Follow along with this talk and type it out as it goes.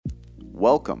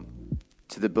Welcome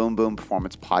to the Boom Boom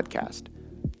Performance Podcast,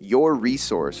 your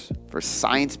resource for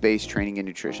science-based training and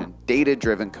nutrition,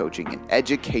 data-driven coaching, and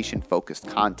education-focused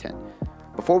content.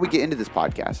 Before we get into this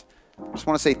podcast, I just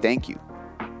want to say thank you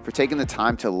for taking the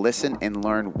time to listen and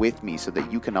learn with me so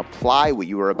that you can apply what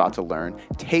you are about to learn,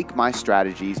 take my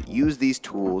strategies, use these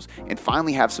tools, and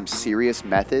finally have some serious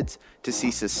methods to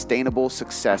see sustainable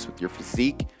success with your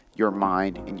physique, your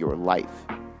mind, and your life.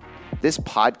 This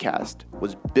podcast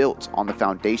was built on the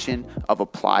foundation of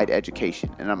applied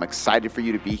education, and I'm excited for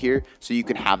you to be here so you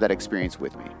can have that experience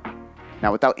with me.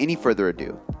 Now, without any further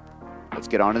ado, let's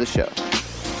get on to the show.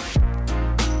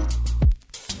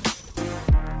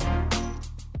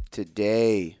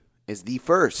 Today is the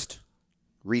first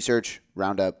research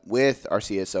roundup with our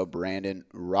CSO, Brandon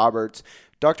Roberts.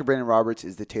 Dr. Brandon Roberts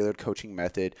is the Tailored Coaching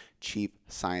Method Chief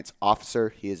Science Officer.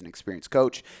 He is an experienced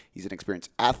coach, he's an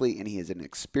experienced athlete, and he is an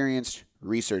experienced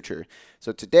researcher.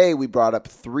 So today we brought up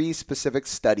 3 specific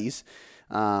studies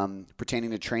pertaining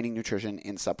to training, nutrition,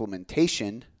 and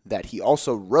supplementation that he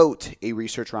also wrote a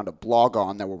research roundup blog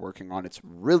on that we're working on. It's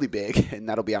really big, and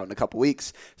that'll be out in a couple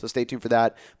weeks, so stay tuned for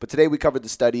that. But today we covered the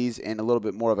studies and a little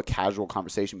bit more of a casual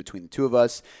conversation between the two of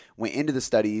us, went into the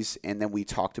studies, and then we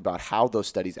talked about how those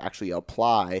studies actually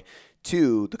apply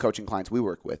to the coaching clients we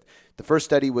work with. The first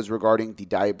study was regarding the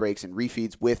diet breaks and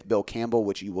refeeds with Bill Campbell,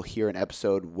 which you will hear an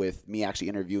episode with me actually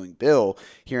interviewing Bill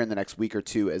here in the next week or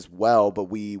two as well. But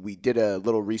we did a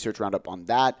little research roundup on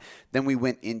that. Then we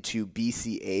went into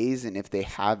BCAAs and if they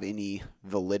have any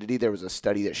validity. There was a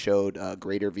study that showed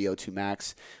greater VO2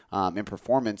 max in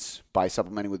performance by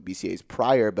supplementing with BCAAs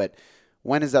prior, but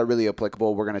when is that really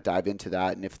applicable? We're going to dive into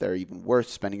that and if they're even worth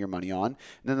spending your money on. And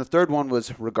then the third one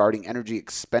was regarding energy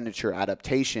expenditure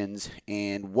adaptations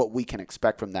and what we can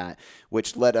expect from that,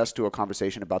 which led us to a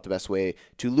conversation about the best way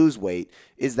to lose weight.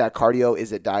 Is that cardio?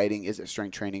 Is it dieting? Is it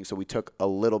strength training? So we took a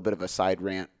little bit of a side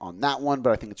rant on that one,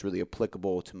 but I think it's really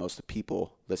applicable to most of the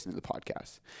people listening to the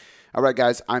podcast. All right,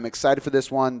 guys, I'm excited for this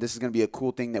one. This is going to be a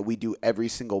cool thing that we do every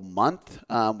single month.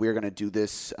 We're going to do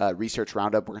this research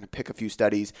roundup. We're going to pick a few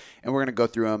studies, and we're going to go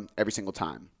through them every single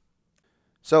time.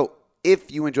 So if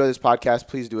you enjoy this podcast,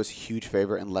 please do us a huge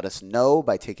favor and let us know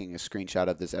by taking a screenshot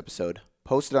of this episode.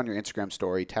 Post it on your Instagram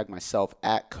story. Tag myself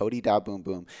at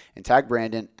Cody.boomboom and tag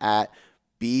Brandon at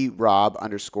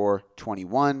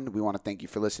BRob_21. We want to thank you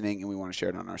for listening, and we want to share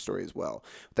it on our story as well.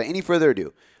 Without any further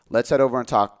ado, let's head over and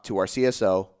talk to our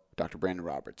CSO, Dr. Brandon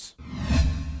Roberts.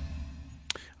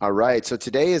 All right. So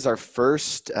today is our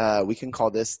first, we can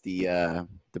call this the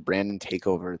Brandon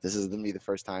takeover. This is going to be the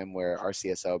first time where our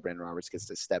CSO, Brandon Roberts, gets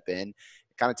to step in and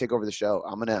kind of take over the show.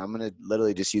 I'm going to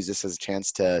literally just use this as a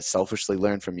chance to selfishly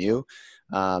learn from you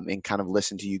and kind of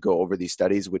listen to you go over these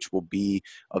studies, which will be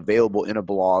available in a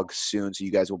blog soon. So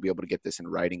you guys will be able to get this in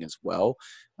writing as well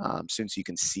soon, so you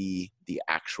can see the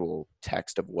actual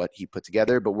text of what he put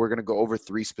together. But we're going to go over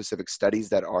 3 specific studies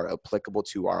that are applicable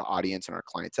to our audience and our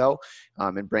clientele.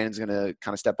 And Brandon's going to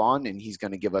kind of step on and he's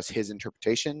going to give us his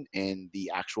interpretation and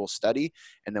the actual study.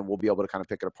 And then we'll be able to kind of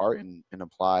pick it apart and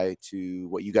apply to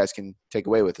what you guys can take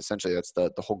away with. Essentially, that's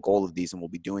the whole goal of these. And we'll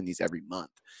be doing these every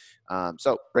month.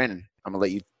 So Brandon, I'm going to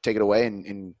let you take it away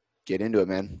and get into it,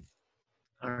 man.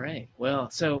 All right.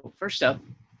 Well, so first up,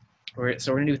 we're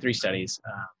going to do 3 studies.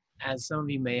 As some of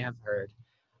you may have heard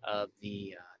of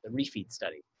the refeed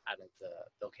study out of the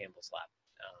Bill Campbell's lab.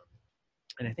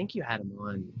 And I think you had him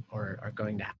on or are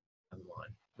going to have him on,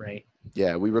 right?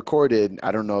 Yeah, we recorded.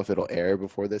 I don't know if it'll air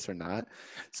before this or not.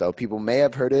 So people may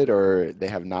have heard it or they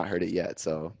have not heard it yet.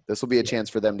 So this will be a chance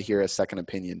for them to hear a second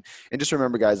opinion. And just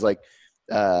remember, guys, like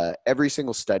every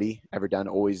single study ever done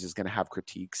always is going to have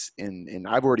critiques. And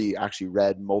I've already actually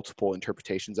read multiple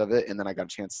interpretations of it. And then I got a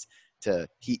chance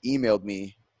he emailed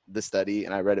me the study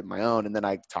and I read it my own. And then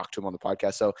I talked to him on the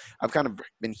podcast. So I've kind of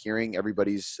been hearing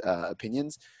everybody's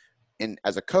opinions. And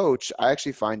as a coach, I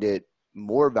actually find it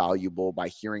more valuable by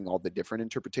hearing all the different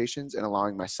interpretations and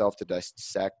allowing myself to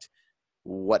dissect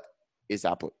what is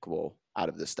applicable out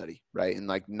of this study, right? And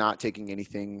like not taking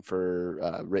anything for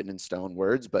written in stone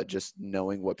words, but just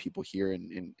knowing what people hear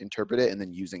and interpret it and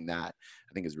then using that,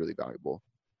 I think is really valuable.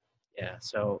 Yeah,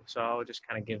 so I'll just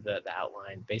kind of give the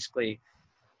outline. Basically,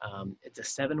 it's a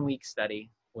 7-week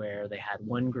study where they had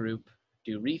one group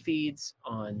do refeeds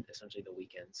on essentially the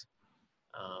weekends,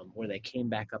 where they came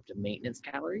back up to maintenance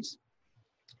calories.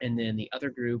 And then the other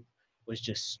group was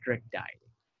just strict dieting.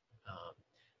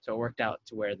 So it worked out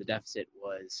to where the deficit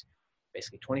was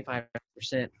basically 25%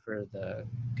 for the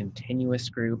continuous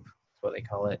group, that's what they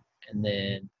call it, and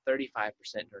then 35%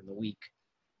 during the week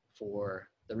for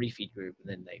the refeed group, and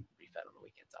then they refed on the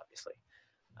weekends, obviously.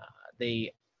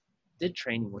 They did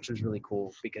training, which was really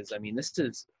cool because I mean, this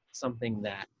is something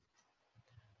that,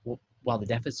 while the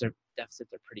deficits are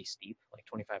pretty steep, like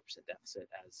 25% deficit,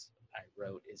 as I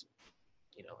wrote, is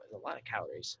is a lot of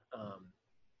calories.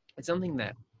 It's something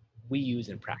that we use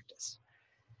in practice,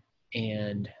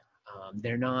 and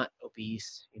they're not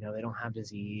obese. They don't have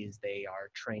disease. They are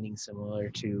training similar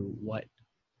to what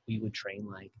we would train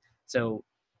like. So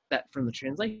that from the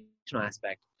translational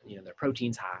aspect, their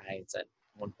protein's high. It's at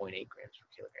 1.8 grams per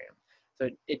kilogram. So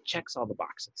it checks all the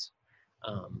boxes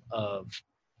of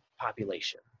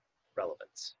population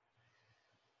relevance.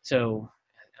 So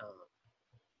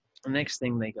the next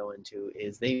thing they go into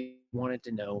is they wanted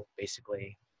to know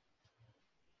basically,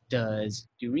 do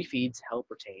refeeds help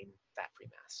retain fat-free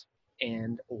mass,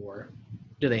 and or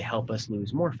do they help us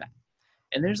lose more fat?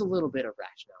 And there's a little bit of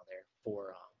rationale there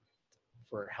for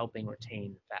helping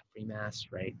retain fat-free mass,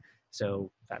 right?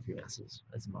 So fat-free mass is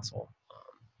muscle,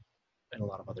 and a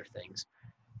lot of other things.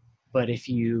 But if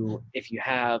you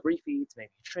have refeeds,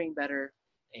 maybe you train better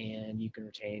and you can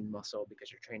retain muscle because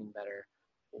you're training better,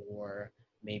 or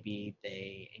maybe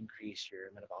they increase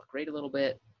your metabolic rate a little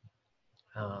bit,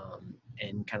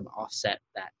 and kind of offset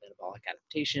that metabolic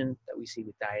adaptation that we see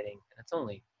with dieting. And it's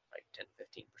only like 10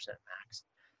 to 15% max.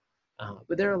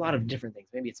 But there are a lot of different things.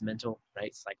 Maybe it's mental,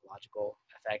 right? Psychological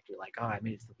effect. You're like, oh, I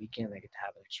made it to the weekend. I get to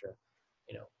have an extra,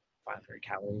 500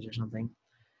 calories or something.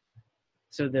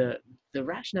 So the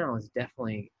rationale is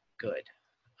definitely good.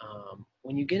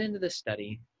 When you get into this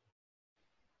study,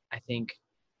 I think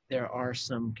there are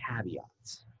some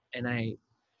caveats, and I'm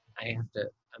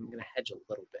going to hedge a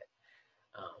little bit.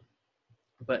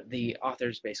 But the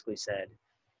authors basically said,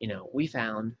 we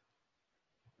found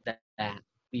that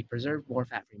we preserved more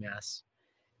fat-free mass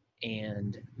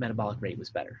and metabolic rate was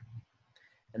better.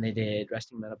 And they did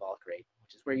resting metabolic rate,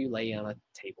 which is where you lay on a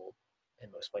table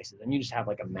in most places and you just have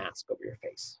like a mask over your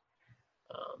face.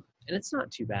 And it's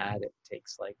not too bad. It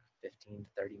takes like 15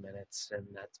 to 30 minutes, and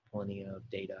that's plenty of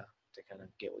data to kind of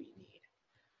get what you need.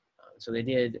 So they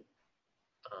did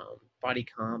body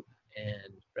comp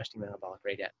and resting metabolic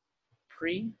rate at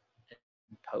pre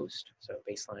and post, so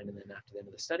baseline and then after the end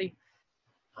of the study.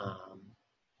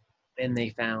 And they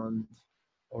found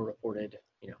or reported,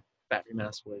 fat-free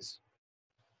mass was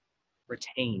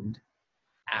retained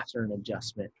after an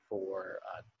adjustment for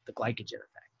the glycogen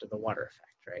effect or the water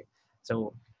effect, right?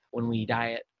 So when we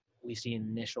diet, we see an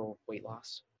initial weight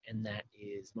loss, and that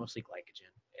is mostly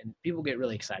glycogen. And people get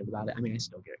really excited about it. I mean, I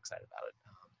still get excited about it.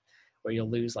 Where you'll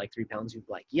lose like 3 pounds, you'll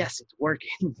be like, yes, it's working.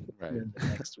 Right. And then the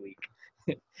next week,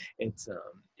 it's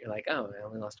you're like, oh, I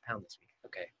only lost a pound this week.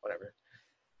 Okay, whatever.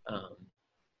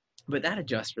 But that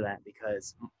adjusts for that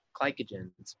because glycogen,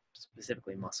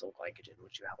 specifically muscle glycogen,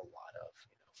 which you have a lot of,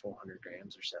 400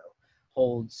 grams or so,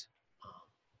 holds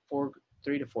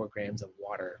 3 to 4 grams of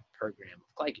water per gram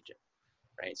of glycogen,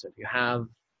 right? So if you have,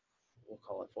 we'll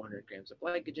call it 400 grams of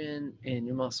glycogen in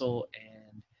your muscle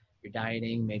and you're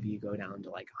dieting, maybe you go down to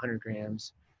like 100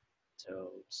 grams.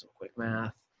 So some quick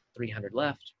math, 300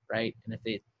 left, right? And if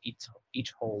they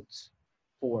each holds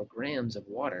 4 grams of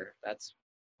water, that's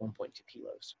 1.2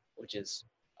 kilos, which is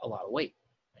a lot of weight,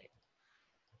 right?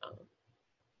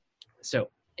 So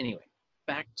anyway,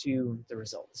 back to the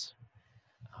results.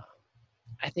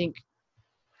 I think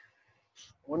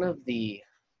one of the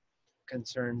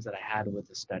concerns that I had with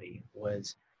the study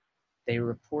was they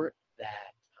report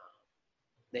that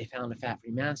they found a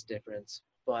fat-free mass difference,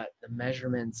 but the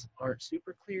measurements aren't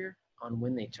super clear on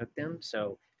when they took them.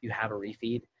 So if you have a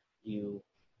refeed, you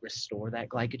restore that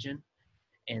glycogen.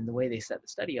 And the way they set the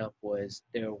study up was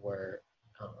there were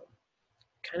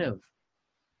kind of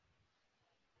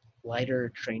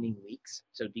lighter training weeks,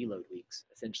 so deload weeks,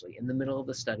 essentially, in the middle of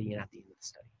the study and at the end of the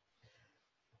study.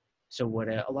 So what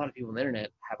a lot of people on the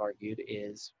internet have argued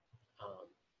is,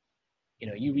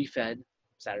 you refed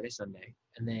Saturday, Sunday,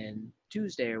 and then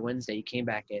Tuesday or Wednesday you came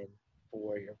back in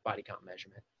for your body comp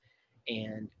measurement.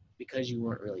 And because you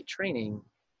weren't really training,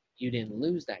 you didn't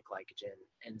lose that glycogen.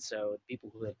 And so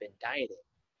people who had been dieted,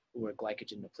 who were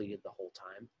glycogen depleted the whole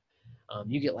time,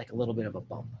 you get like a little bit of a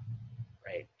bump,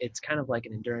 right? It's kind of like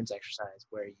an endurance exercise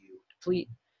where you deplete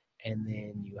and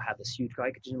then you have this huge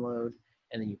glycogen load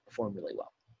and then you perform really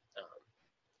well.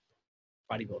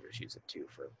 Bodybuilders use it too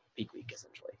for peak week,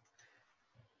 essentially.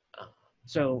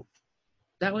 So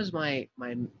that was my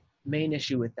main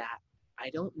issue with that. I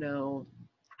don't know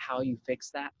how you fix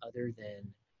that other than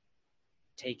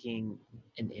taking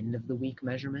an end of the week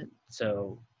measurement.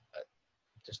 So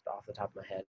just off the top of my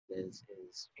head is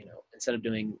instead of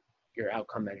doing your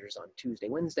outcome measures on Tuesday,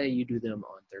 Wednesday, you do them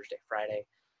on Thursday, Friday.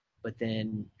 But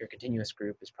then your continuous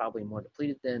group is probably more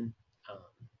depleted then.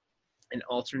 An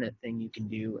alternate thing you can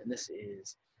do, and this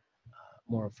is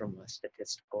more from a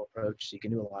statistical approach, so you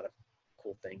can do a lot of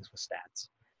cool things with stats.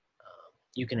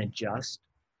 You can adjust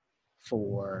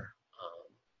for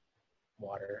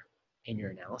water in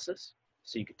your analysis.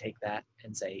 So you could take that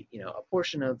and say, a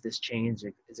portion of this change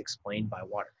is explained by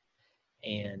water.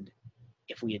 And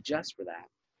if we adjust for that,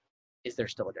 is there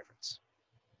still a difference?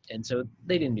 And so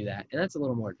they didn't do that. And that's a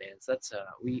little more advanced. That's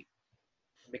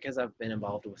because I've been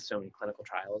involved with so many clinical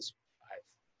trials, I've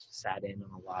sat in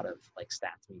on a lot of like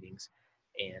stats meetings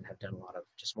and have done a lot of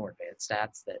just more advanced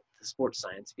stats that the sports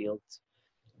science fields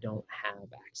don't have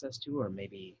access to, or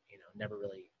maybe, never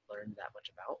really learned that much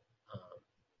about.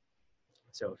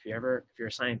 So if you're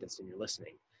a scientist and you're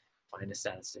listening, find a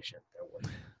statistician. They're worth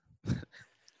it.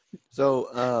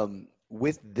 So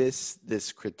with this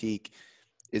critique,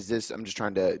 is this, I'm just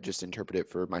trying to just interpret it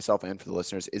for myself and for the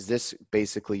listeners, is this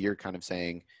basically you're kind of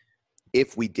saying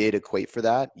if we did equate for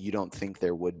that, you don't think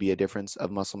there would be a difference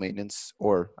of muscle maintenance,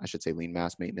 or I should say lean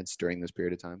mass maintenance during this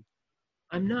period of time?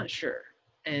 I'm not sure.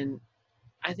 And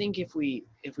I think if we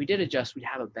did adjust, we'd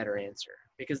have a better answer,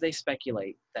 because they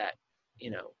speculate that,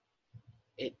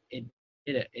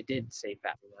 it did save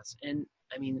fat from us. And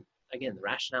I mean, again, the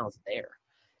rationale is there.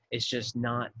 It's just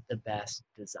not the best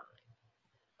design.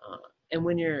 And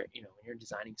when you're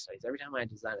designing studies, every time I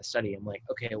design a study, I'm like,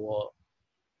 okay, well,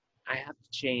 I have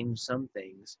to change some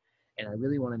things, and I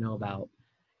really want to know about,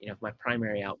 if my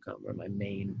primary outcome or the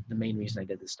main reason I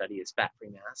did the study is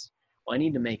fat-free mass. Well, I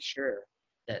need to make sure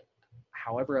that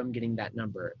however I'm getting that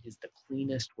number is the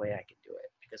cleanest way I can do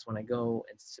it. Because when I go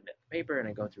and submit the paper and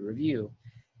I go through review,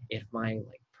 if my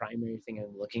like primary thing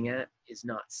I'm looking at is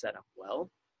not set up well,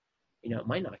 it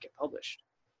might not get published,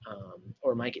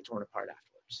 or it might get torn apart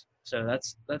afterwards. So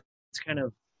that's kind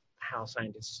of how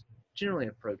scientists generally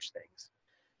approach things.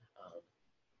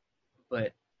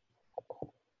 But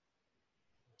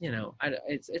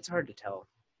it's hard to tell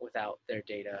without their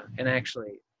data. And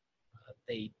actually,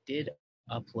 they did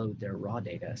upload their raw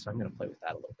data, so I'm going to play with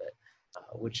that a little bit,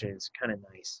 which is kind of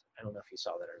nice. I don't know if you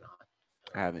saw that or not.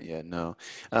 I haven't yet, no.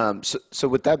 So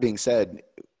with that being said,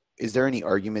 is there any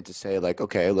argument to say like,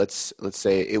 okay, let's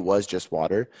say it was just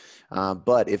water,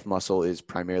 but if muscle is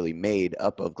primarily made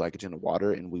up of glycogen and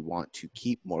water, and we want to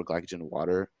keep more glycogen and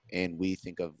water, and we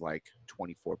think of like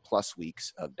 24 plus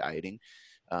weeks of dieting,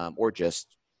 or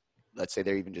just let's say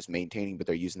they're even just maintaining, but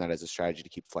they're using that as a strategy to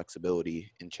keep flexibility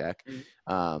in check.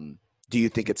 Mm-hmm. Do you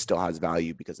think it still has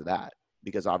value because of that?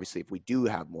 Because obviously if we do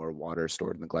have more water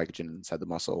stored in the glycogen inside the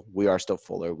muscle, we are still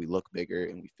fuller, we look bigger,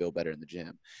 and we feel better in the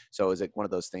gym. So is it one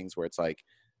of those things where it's like,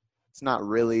 it's not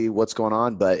really what's going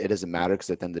on, but it doesn't matter because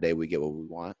at the end of the day, we get what we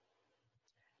want?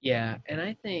 Yeah, and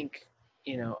I think,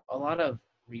 a lot of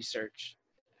research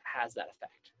has that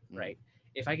effect, right?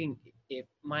 If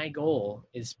my goal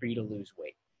is for you to lose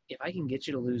weight, if I can get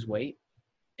you to lose weight,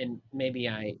 and maybe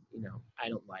I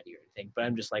don't lie to you or anything, but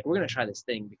I'm just like, we're going to try this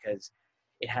thing because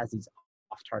it has these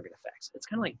off-target effects. It's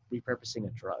kind of like repurposing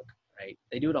a drug, right?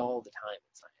 They do it all the time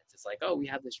in science. It's like, oh, we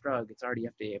have this drug, it's already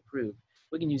FDA approved,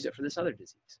 we can use it for this other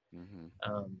disease.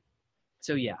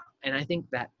 So yeah, and I think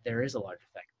that there is a large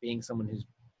effect. Being someone who's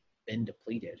been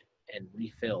depleted and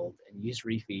refilled and used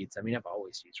refeeds. I mean, I've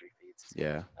always used refeeds.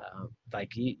 Yeah.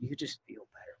 Like you just feel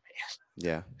better, man.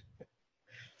 Yeah.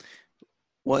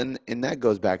 Well, and that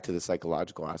goes back to the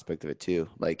psychological aspect of it too.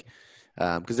 Like,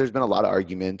 because there's been a lot of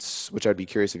arguments, which I'd be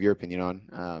curious of your opinion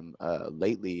on.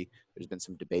 Lately, there's been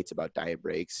some debates about diet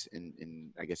breaks,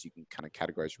 and I guess you can kind of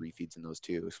categorize refeeds in those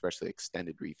too, especially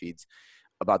extended refeeds,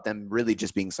 about them really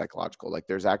just being psychological. Like,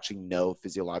 there's actually no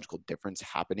physiological difference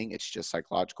happening. It's just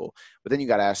psychological. But then you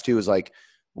got to ask too, is like,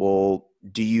 well,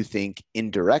 do you think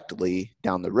indirectly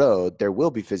down the road there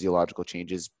will be physiological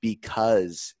changes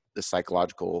because the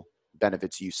psychological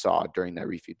benefits you saw during that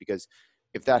refeed? Because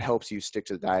if that helps you stick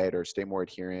to the diet or stay more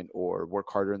adherent or work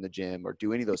harder in the gym or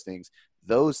do any of those things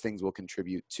will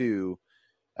contribute to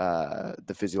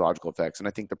the physiological effects. And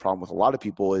I think the problem with a lot of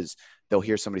people is they'll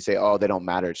hear somebody say, oh, they don't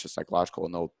matter, it's just psychological,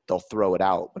 and they'll throw it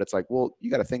out. But it's like, well, you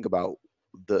got to think about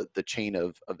the chain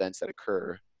of events that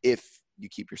occur if you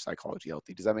keep your psychology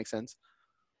healthy. Does that make sense?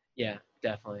 Yeah,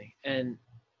 definitely. And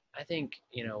I think,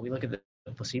 we look at the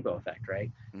placebo effect,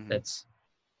 right? Mm-hmm. That's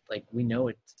like, we know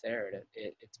it's there.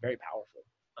 It's very powerful.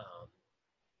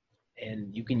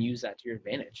 And you can use that to your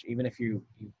advantage. Even if you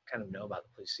kind of know about the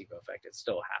placebo effect, it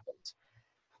still happens.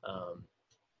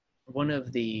 One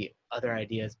of the other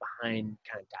ideas behind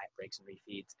kind of diet breaks and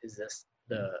refeeds is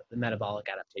the metabolic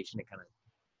adaptation. It kind of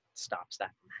stops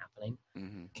that from happening.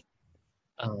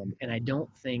 Mm-hmm. And I don't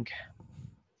think,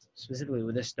 specifically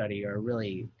with this study or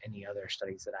really any other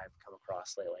studies that I've come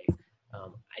across lately,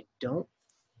 I don't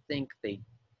think they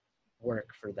work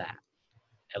for that.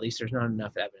 At least there's not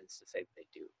enough evidence to say that they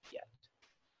do yet.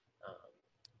 Um,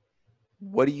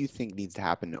 What do you think needs to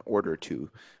happen in order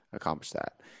to accomplish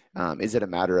that? Is it a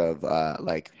matter of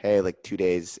like, hey, like 2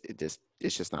 days,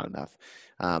 it's just not enough?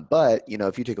 But you know,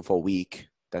 if you take a full week,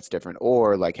 that's different.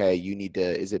 Or like, hey, you need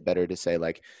to. Is it better to say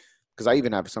like, because I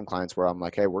even have some clients where I'm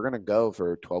like, hey, we're gonna go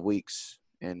for 12 weeks,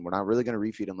 and we're not really gonna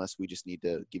refeed unless we just need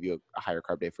to give you a higher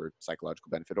carb day for psychological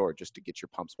benefit or just to get your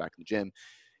pumps back in the gym.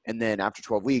 And then after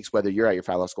 12 weeks, whether you're at your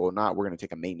fat loss goal or not, we're going to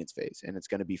take a maintenance phase, and it's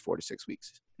going to be 4 to 6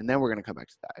 weeks. And then we're going to come back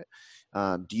to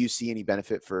diet. Do you see any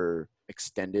benefit for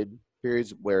extended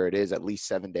periods where it is at least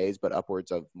 7 days, but upwards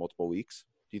of multiple weeks?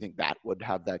 Do you think that would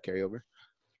have that carryover?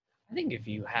 I think if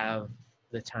you have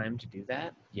the time to do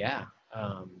that, yeah.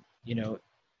 You know,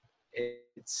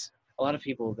 it's a lot of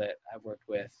people that I've worked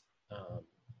with, um,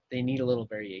 they need a little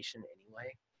variation anyway.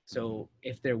 Mm-hmm. So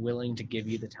if they're willing to give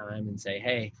you the time and say,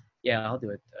 hey, yeah, I'll do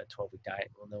a 12-week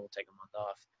diet, well, then we'll take a month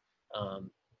off.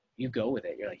 You go with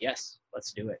it. You're like, yes,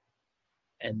 let's do it.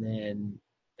 And then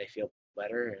they feel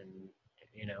better. And,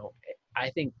 you know, I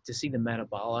think to see the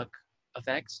metabolic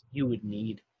effects, you would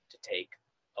need to take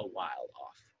a while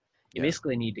off. You Yeah.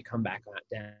 basically need to come back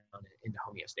down into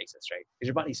homeostasis, right? Because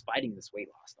your body's fighting this weight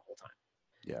loss the whole time.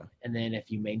 Yeah. And then if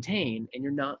you maintain and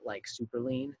you're not like super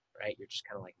lean, right? You're just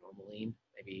kind of like normal lean,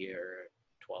 maybe you're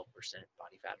 12%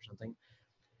 body fat or something,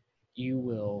 you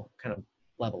will kind of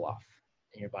level off.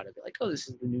 And your body will be like, oh, this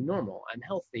is the new normal. I'm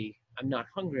healthy. I'm not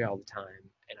hungry all the time.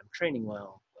 And I'm training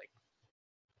well. Like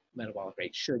metabolic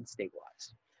rate should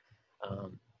stabilize.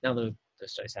 Now, the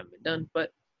studies haven't been done,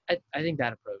 but I think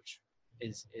that approach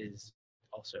is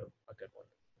also a good one.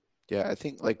 Yeah. I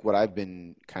think like what I've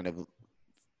been kind of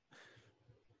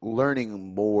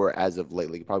learning more as of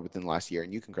lately, probably within the last year,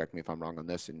 and you can correct me if I'm wrong on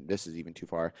this, and this is even too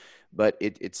far, but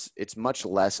it's much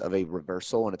less of a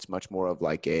reversal and it's much more of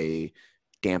like a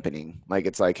dampening. Like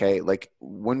it's like, hey, like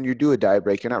when you do a diet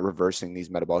break, you're not reversing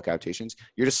these metabolic adaptations.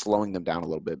 You're just slowing them down a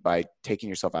little bit by taking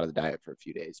yourself out of the diet for a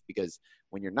few days. Because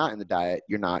when you're not in the diet,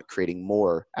 you're not creating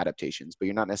more adaptations, but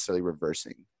you're not necessarily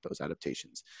reversing those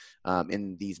adaptations.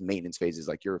 In these maintenance phases,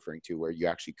 like you're referring to, where you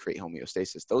actually create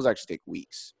homeostasis, those actually take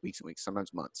weeks, weeks and weeks,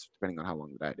 sometimes months, depending on how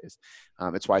long the diet is.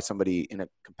 It's why somebody in a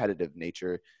competitive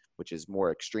nature, which is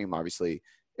more extreme, obviously,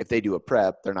 if they do a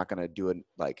prep, they're not going to do it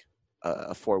like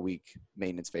a 4 week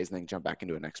maintenance phase and then jump back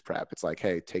into a next prep. It's like,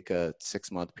 hey, take a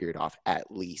 6 month period off at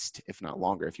least, if not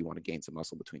longer, if you want to gain some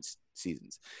muscle between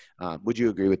seasons. Would you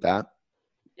agree with that?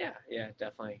 Yeah,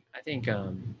 definitely. I think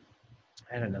I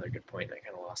had another good point. I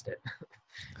kind of lost it.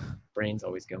 Brain's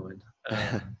always going.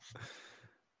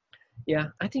 Yeah,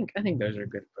 I think those are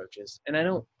good approaches, and I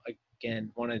don't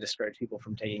again want to discourage people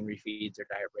from taking refeeds or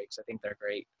diet breaks. I think they're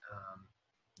great.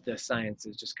 The science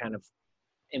is just kind of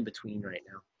in between right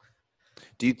now.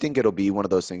 Do you think it'll be one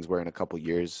of those things where in a couple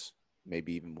years,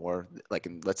 maybe even more, like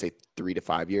in let's say 3 to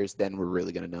 5 years, then we're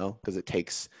really going to know because it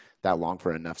takes that long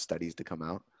for enough studies to come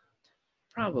out?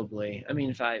 Probably. I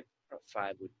mean, five would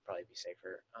probably be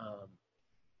safer.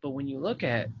 But when you look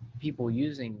at people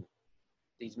using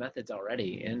these methods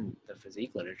already in the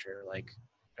physique literature, like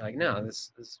they're like, no,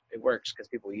 this it works because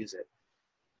people use it,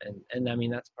 and I mean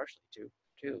that's partially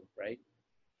too, right?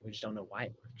 We just don't know why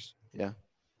it works. Yeah.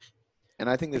 And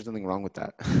I think there's nothing wrong with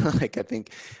that. Like I think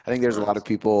there's a lot of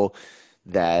Honestly, people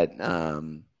that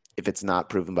if it's not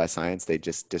proven by science, they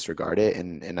just disregard it.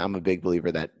 And I'm a big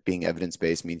believer that being evidence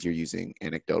based means you're using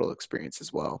anecdotal experience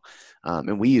as well.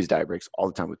 And we use diet breaks all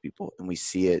the time with people, and we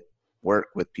see it work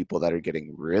with people that are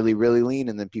getting really really lean,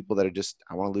 and then people that are just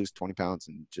I want to lose 20 pounds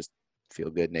and just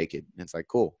feel good naked. And it's like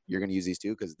cool, you're going to use these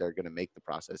too because they're going to make the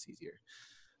process easier.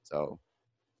 So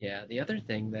yeah. The other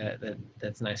thing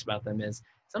that's nice about them is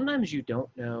sometimes you don't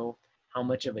know how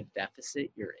much of a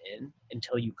deficit you're in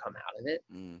until you come out of it.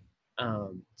 mm,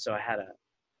 So I had a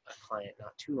client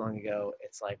not too long ago.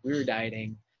 It's like we were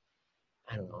dieting,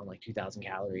 I don't know, like 2,000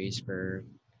 calories for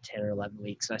 10 or 11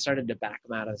 weeks. And I started to back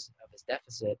him out of his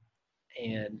deficit.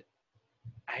 And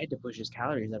I had to push his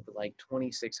calories up to like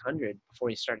 2,600 before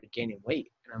he started gaining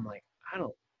weight. And I'm like, I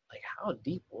don't, like, how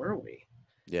deep were we?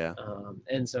 yeah.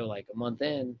 And so, like, a month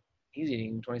in, he's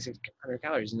eating 2,600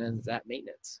 calories and then it's at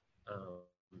maintenance.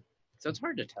 So it's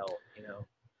hard to tell.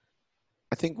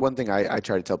 I think one thing I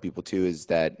try to tell people too is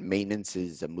that maintenance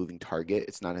is a moving target.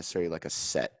 It's not necessarily like a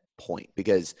set point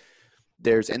because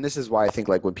and this is why I think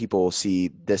like when people see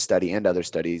this study and other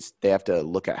studies, they have to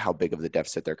look at how big of the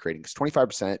deficit they're creating. Because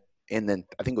 25%, and then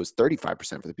I think it was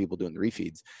 35% for the people doing the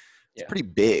refeeds. It's Yeah. pretty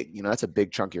big. That's a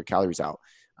big chunk of your calories out.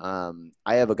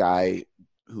 I have a guy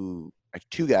who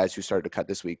two guys who started to cut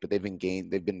this week, but they've been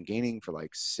gaining for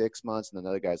like 6 months, and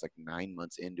another guy's like 9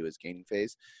 months into his gaining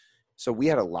phase. So we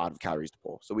had a lot of calories to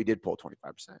pull. So we did pull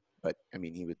 25%, but I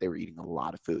mean, they were eating a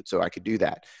lot of food. So I could do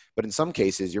that. But in some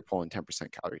cases, you're pulling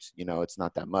 10% calories. It's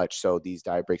not that much. So these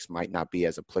diet breaks might not be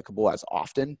as applicable as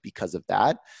often because of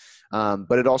that.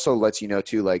 But it also lets you know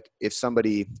too, like if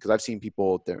somebody, because I've seen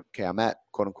people, okay, I'm at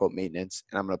quote unquote maintenance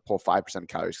and I'm going to pull 5% of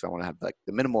calories because I want to have like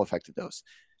the minimal effective dose.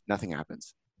 Nothing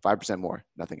happens. 5% more,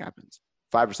 nothing happens.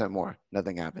 5% more,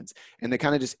 nothing happens. And they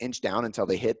kind of just inch down until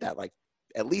they hit that like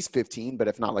at least 15, but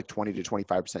if not like 20 to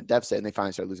 25% deficit, and they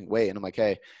finally start losing weight. And I'm like,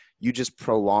 hey, you just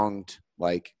prolonged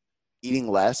like eating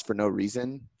less for no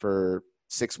reason for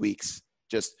 6 weeks.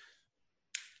 Just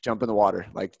jump in the water,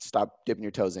 like stop dipping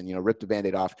your toes in, rip the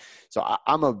Band-Aid off. So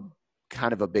I'm a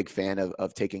kind of a big fan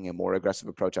of taking a more aggressive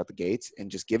approach out the gates and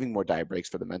just giving more diet breaks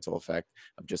for the mental effect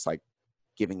of just like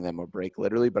giving them a break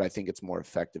literally. But I think it's more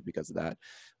effective because of that.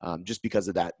 Just because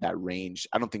of that range.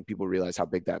 I don't think people realize how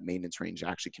big that maintenance range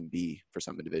actually can be for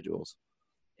some individuals.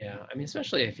 Yeah, I mean,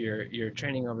 especially if you're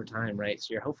training over time, right?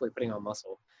 So you're hopefully putting on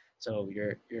muscle. So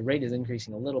your rate is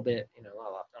increasing a little bit, not a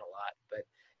lot, but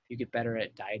if you get better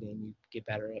at dieting, you get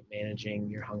better at managing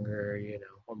your hunger,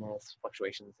 hormonal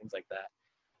fluctuations, things like that.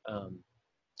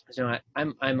 So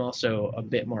I'm also a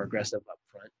bit more aggressive up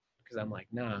front because I'm like,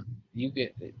 nah,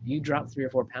 you drop 3 or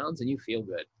 4 pounds and you feel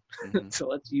good. Mm-hmm. So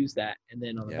let's use that, and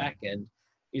then on the Yeah. back end,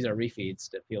 use our refeeds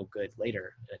to feel good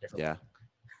later in a different Yeah. way.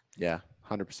 Yeah.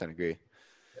 100% agree.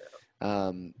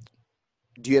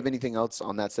 Do you have anything else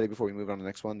on that study before we move on to the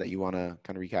next one that you want to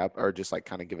kind of recap or just like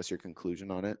kind of give us your conclusion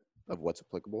on it of what's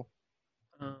applicable?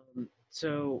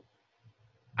 So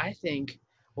I think,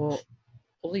 well,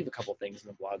 we'll leave a couple things in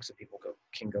the blog so people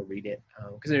can go read it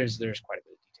because there's quite a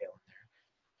bit of detail in there.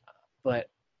 But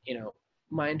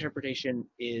my interpretation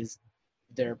is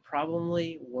there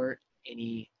probably weren't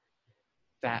any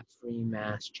fat-free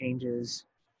mass changes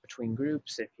between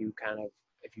groups if you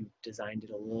designed it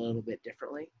a little bit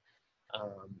differently,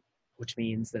 um, which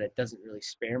means that it doesn't really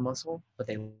spare muscle, but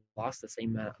they lost the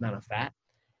same amount of fat.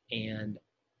 And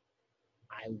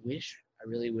I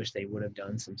really wish they would have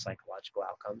done some psychological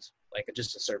outcomes, like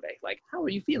just a survey, like how are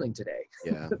you feeling today,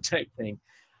 Yeah. type thing,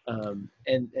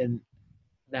 and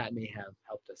that may have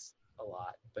helped us a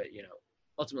lot. But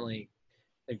ultimately,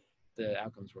 the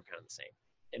outcomes were kind of the same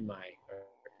in my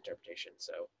interpretation.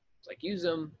 So it's like use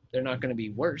them. They're not going to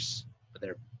be worse, but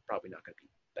they're probably not going to be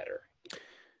better.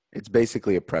 It's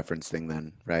basically a preference thing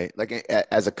then, right? Like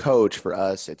as a coach for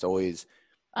us, it's always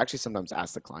actually sometimes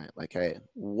ask the client like, hey,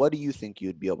 what do you think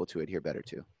you'd be able to adhere better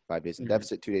to? 5 days in Mm-hmm.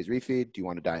 deficit, 2 days refeed. Do you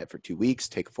want to diet for 2 weeks,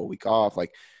 take a full week off?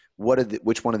 Like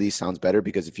which one of these sounds better?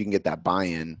 Because if you can get that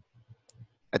buy-in,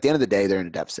 at the end of the day, they're in a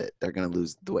deficit. They're going to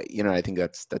lose the weight. I think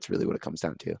that's really what it comes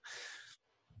down to.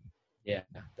 Yeah,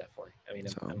 definitely. I mean,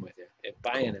 So I'm with you.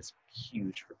 Buy-in cool. is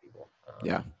huge for people.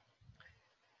 Yeah.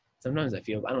 Sometimes I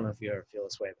don't know if you ever feel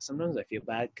this way, but sometimes I feel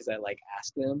bad because I like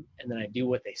ask them and then I do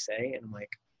what they say and I'm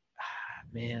like,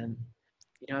 man,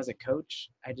 as a coach,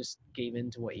 I just gave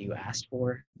in to what you asked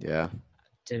for. Yeah.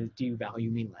 Do you value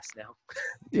me less now?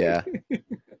 Yeah.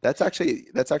 That's actually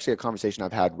a conversation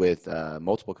I've had with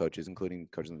multiple coaches, including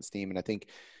coaches on the team. And I think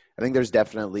there's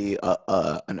definitely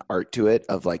an art to it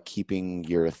of like keeping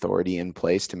your authority in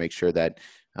place to make sure that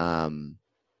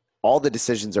all the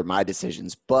decisions are my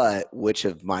decisions, but which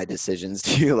of my decisions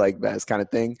do you like best kind of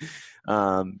thing?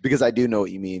 Because I do know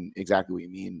what you mean, exactly what you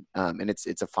mean. And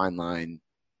it's a fine line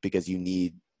because you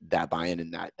need that buy-in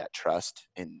and that trust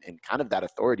and kind of that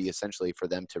authority essentially for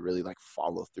them to really like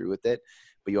follow through with it.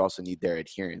 But you also need their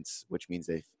adherence, which means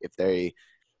if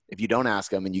you don't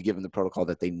ask them and you give them the protocol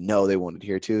that they know they won't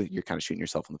adhere to, you're kind of shooting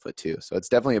yourself in the foot too. So it's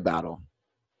definitely a battle.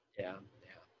 Yeah.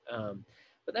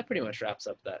 But that pretty much wraps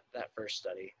up that first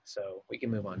study. So we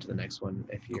can move on to the next one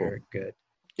if Cool. you're good.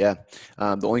 Yeah.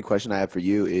 The only question I have for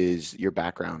you is your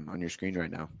background on your screen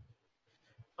right now.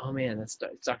 Oh man, it's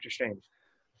Doctor Strange.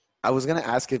 I was gonna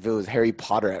ask if it was Harry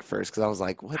Potter at first because I was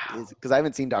like, "What is?" Because I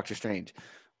haven't seen Doctor Strange,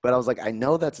 but I was like, I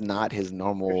know that's not his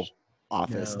normal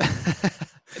office.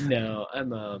 No,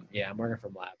 no, I'm working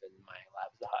from lab and my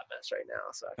lab's a hot mess right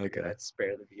now, so I figured Okay. I'd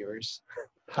spare the viewers.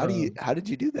 How did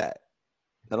you do that?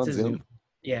 Not It's on a Zoom. Zoom?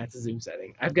 Yeah, it's a Zoom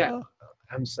setting. Oh,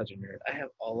 I'm such a nerd. I have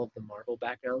all of the Marvel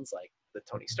backgrounds, like the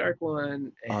Tony Stark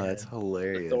one oh, that's and the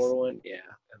hilarious. Thor one. Yeah,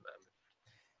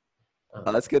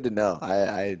 Oh, that's good to know.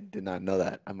 I did not know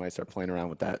that. I might start playing around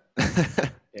with that.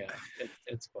 yeah,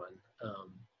 it's fun.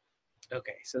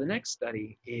 Okay, so the next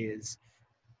study is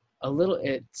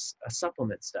it's a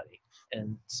supplement study,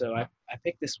 and so I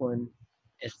picked this one.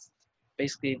 It's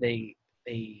basically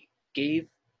they gave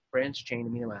branched chain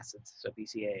amino acids, so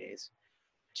BCAAs,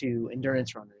 to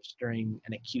endurance runners during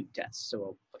an acute test,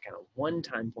 so a kind of one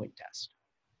time point test.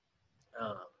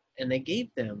 And they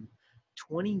gave them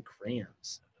 20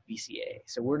 grams of BCA.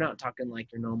 So we're not talking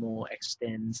like your normal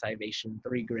extend Scivation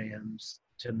 3 grams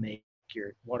to make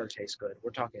your water taste good.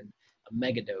 We're talking a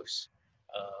mega dose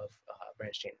of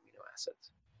branched chain amino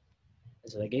acids.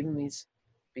 And so they gave them these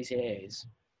BCAAs.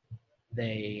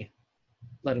 They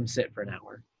let them sit for an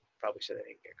hour, probably so they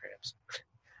didn't get cramps.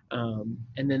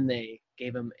 And then they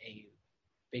gave them a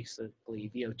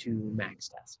basically VO2 max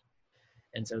test.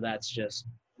 And so that's just,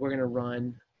 we're going to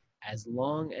run as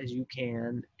long as you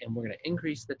can, and we're going to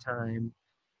increase the time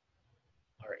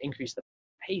or increase the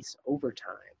pace over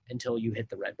time until you hit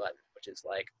the red button, which is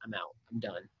like, I'm out, I'm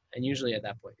done. And usually at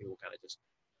that point, people kind of just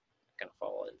kind of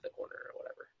fall into the corner or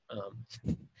whatever.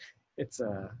 It's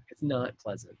not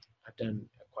pleasant. I've done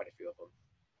quite a few of them.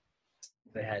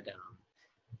 They had the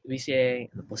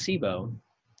BCA and the placebo, and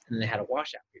then they had a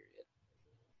washout period,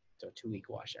 so a 2-week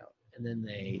washout, and then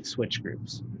they switch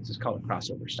groups. This is called a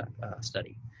crossover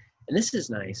study. And this is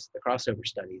nice, the crossover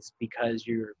studies, because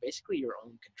you're basically your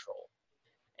own control.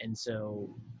 And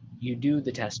so you do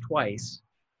the test twice,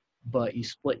 but you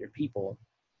split your people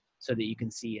so that you can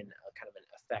see kind of an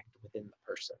effect within the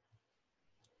person.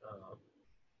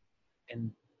 And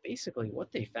basically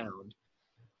what they found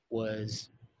was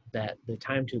that the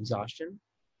time to exhaustion,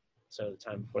 so the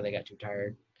time before they got too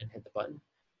tired and hit the button,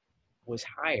 was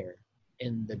higher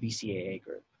in the BCAA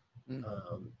group.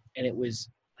 And it was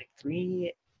like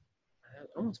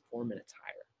almost 4 minutes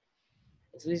higher.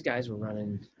 And so these guys were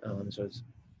running, so it was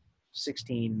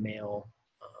 16 male,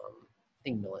 I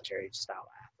think military style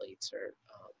athletes or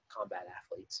combat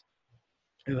athletes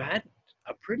who had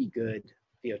a pretty good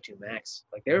VO2 max.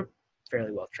 Like they're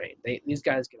fairly well trained. These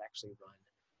guys could actually run.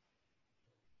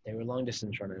 They were long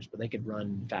distance runners, but they could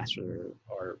run faster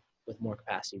or with more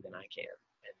capacity than I can.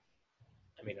 And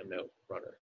I mean, I'm no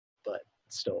runner, but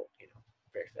still,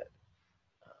 very fit.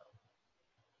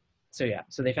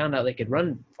 So they found out they could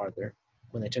run farther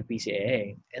when they took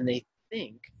BCAA, and they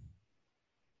think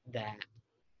that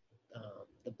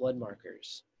the blood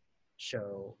markers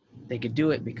show they could do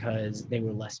it because they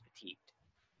were less fatigued.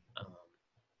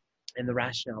 And the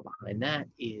rationale behind that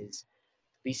is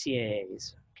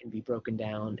BCAAs can be broken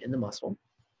down in the muscle,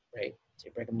 right? So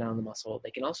you break them down in the muscle.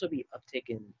 They can also be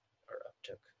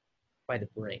uptook by the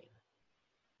brain,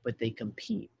 but they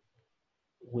compete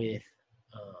with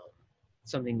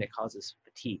something that causes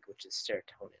fatigue, which is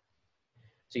serotonin.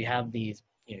 So you have these,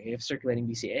 you have circulating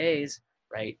BCAAs,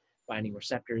 right, binding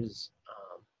receptors,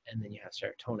 and then you have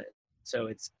serotonin. So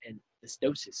and this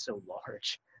dose is so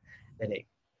large that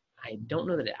I don't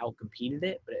know that it outcompeted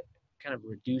it, but it kind of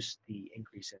reduced the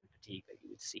increase in fatigue that you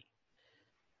would see.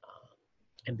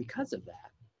 And because of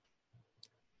that,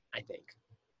 I think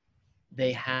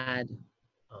they had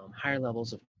higher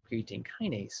levels of creatine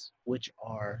kinase, which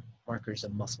are markers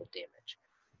of muscle damage.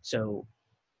 So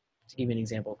to give you an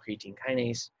example of creatine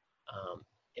kinase,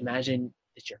 imagine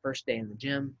it's your first day in the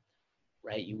gym,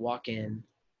 right? You walk in,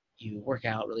 you work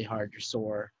out really hard, you're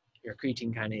sore, your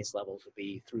creatine kinase levels will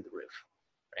be through the roof,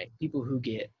 right? People who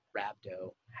get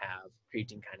rhabdo have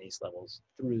creatine kinase levels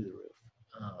through the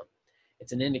roof.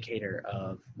 It's an indicator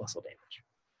of muscle damage.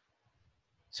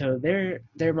 So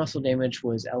their muscle damage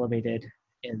was elevated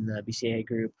in the BCAA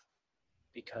group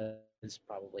because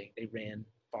probably they ran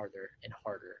farther and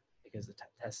harder because the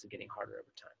test is getting harder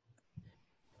over time.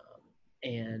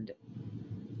 And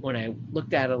when I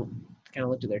looked at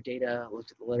their data,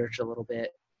 looked at the literature a little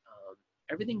bit,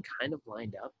 everything kind of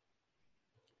lined up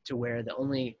to where the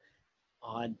only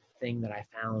odd thing that I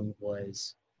found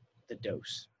was the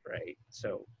dose, right?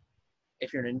 So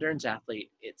if you're an endurance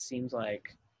athlete, it seems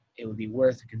like it would be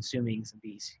worth consuming some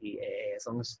BCAA as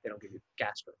long as they don't give you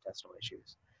gastrointestinal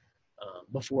issues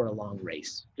before a long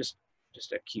race. Just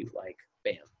a cute, like,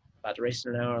 bam, about to race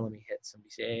in an hour, let me hit some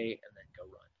BCAA and then go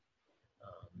run.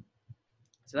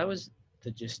 So that was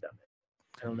the gist of it.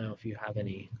 I don't know if you have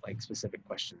any specific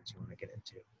questions you want to get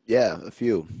into. Yeah, a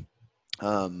few.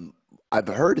 I've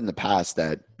heard in the past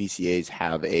that BCAAs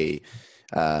have a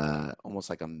almost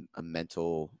like a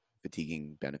mental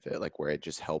fatiguing benefit, like where it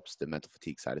just helps the mental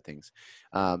fatigue side of things.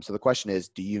 So the question is,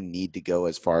 do you need to go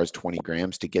as far as 20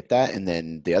 grams to get that? And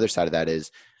then the other side of that is,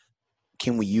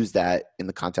 can we use that in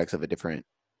the context of a different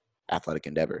athletic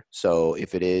endeavor? So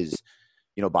if it is,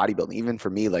 bodybuilding, even for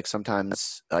me, like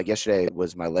sometimes, like yesterday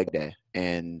was my leg day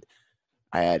and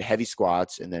I had heavy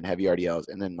squats and then heavy RDLs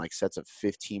and then like sets of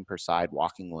 15 per side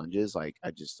walking lunges. Like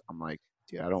I'm like,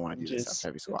 dude, I don't want to do this after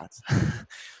heavy squats.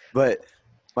 But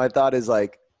my thought is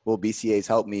like, will BCAAs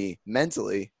help me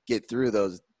mentally get through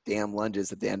those damn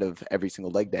lunges at the end of every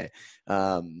single leg day.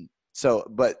 So,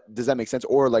 but does that make sense?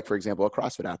 Or like, for example, a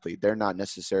CrossFit athlete, they're not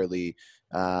necessarily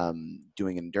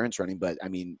doing endurance running, but I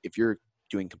mean, if you're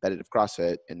doing competitive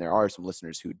CrossFit, and there are some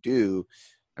listeners who do,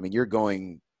 I mean, you're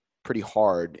going pretty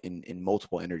hard in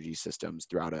multiple energy systems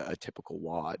throughout a typical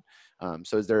WOD.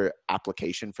 So is there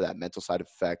application for that mental side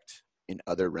effect in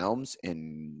other realms?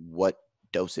 And what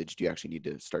dosage do you actually need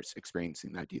to start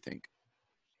experiencing that, do you think?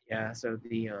 Yeah. So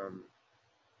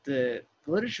the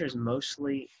literature is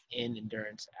mostly in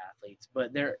endurance athletes,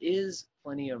 but there is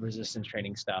plenty of resistance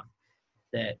training stuff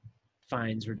that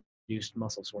finds reduced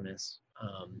muscle soreness.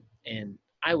 And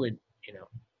I would, you know,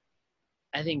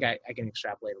 I think I can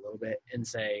extrapolate a little bit and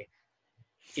say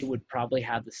it would probably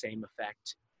have the same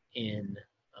effect in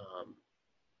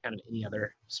kind of any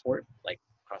other sport like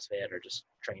CrossFit or just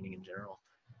training in general.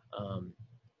 Um,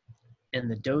 and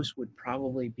the dose would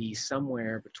probably be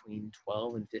somewhere between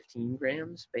 12 and 15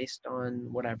 grams based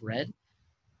on what I've read.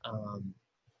 Um,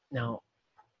 Now,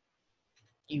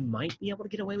 you might be able to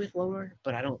get away with lower,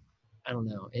 but I don't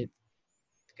know it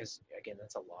because again,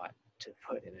 that's a lot to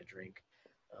put in a drink.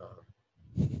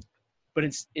 But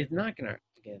it's not gonna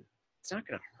again, it's not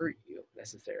gonna hurt you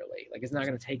necessarily. Like it's not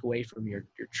gonna take away from your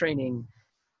training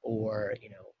or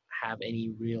have any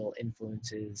real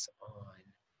influences on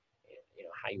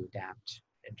how you adapt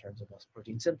in terms of muscle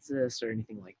protein synthesis or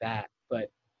anything like that.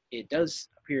 But it does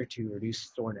appear to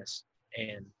reduce soreness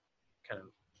and kind of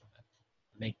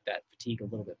make that fatigue a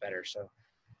little bit better. So,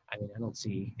 I mean, I don't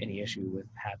see any issue with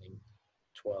having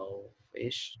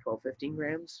 12-ish, 12, 15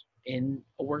 grams in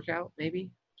a workout,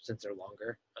 maybe, since they're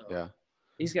longer. Yeah.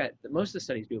 These guys, most of the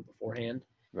studies do it beforehand.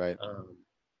 Right.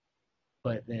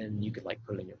 But then you could like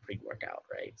put it in your pre-workout,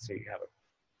 right? So you have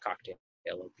a cocktail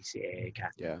of BCAA,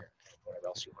 caffeine, Yeah. or whatever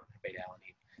else you want, beta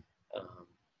alanine.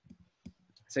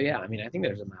 So yeah, I mean, I think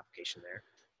there's some application there.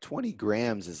 20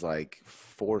 grams is like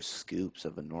 4 scoops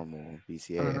of a normal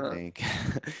BCA, I think.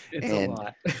 It's a And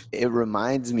lot. it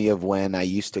reminds me of when I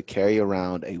used to carry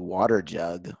around a water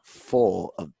jug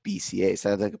full of BCA. So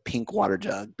I had like a pink water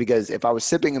jug, because if I was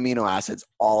sipping amino acids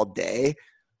all day,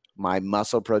 my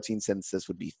muscle protein synthesis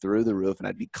would be through the roof and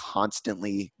I'd be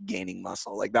constantly gaining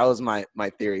muscle. Like that was my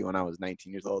theory when I was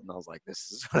 19 years old. And I was like,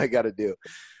 this is what I got to do.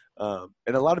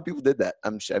 And a lot of people did that.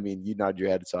 I mean, you nod your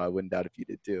head, so I wouldn't doubt if you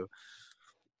did too.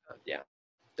 Yeah,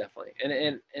 definitely.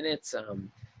 And it's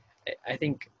I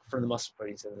think from the muscle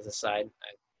protein synthesis side,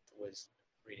 I was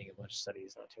reading a bunch of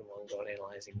studies not too long ago and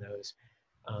analyzing those.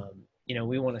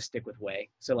 We want to stick with whey.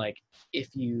 So like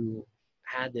if you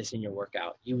had this in your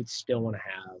workout, you would still want to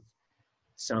have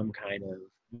some kind of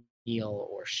meal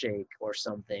or shake or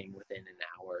something within an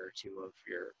hour or two of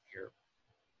your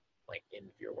like end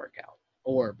of your workout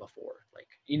or before. Like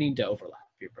you need to overlap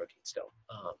your protein still.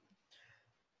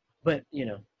 But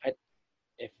I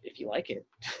if you like it,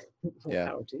 more Yeah.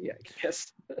 power to you, I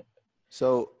guess.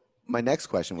 So my next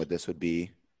question with this would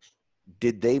be,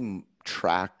 did they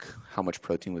track how much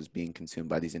protein was being consumed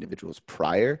by these individuals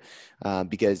prior?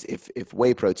 Because if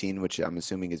whey protein, which I'm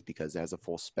assuming is because it has a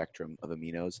full spectrum of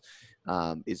aminos,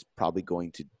 is probably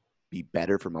going to be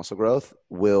better for muscle growth,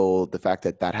 will the fact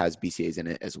that that has BCAAs in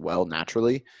it as well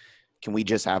naturally, can we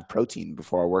just have protein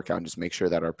before our workout and just make sure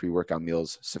that our pre-workout meal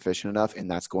is sufficient enough,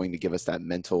 and that's going to give us that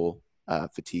mental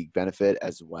fatigue benefit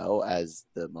as well as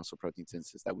the muscle protein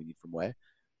synthesis that we need from whey?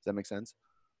 Does that make sense?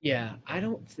 Yeah, I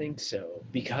don't think so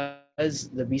because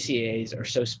the BCAAs are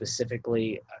so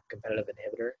specifically a competitive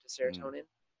inhibitor to serotonin,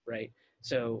 right?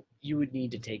 So you would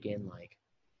need to take in like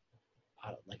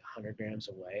 100 grams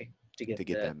of whey to get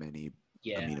that many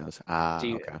yeah aminos.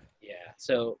 Okay. yeah.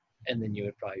 So and then you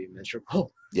would probably be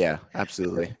miserable. Yeah,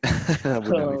 absolutely. That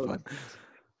would not be fun.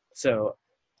 So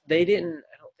they didn't.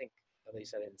 I don't think, at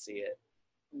least I didn't see it,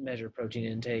 measure protein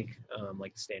intake,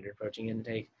 like the standard protein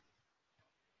intake.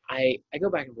 I go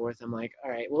back and forth. I'm like,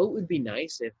 all right, well, it would be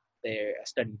nice if a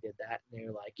study did that. And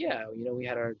they're like, yeah, we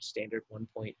had our standard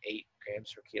 1.8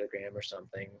 grams per kilogram or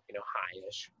something,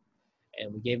 high-ish,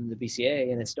 and we gave them the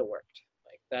BCA, and it still worked.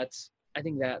 Like I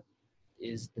think that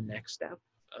is the next step.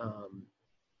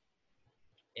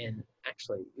 And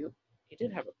actually, you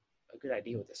did have a good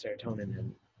idea with the serotonin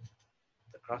and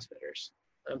the CrossFitters.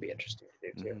 That'd be interesting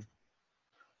to do too.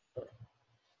 Mm-hmm.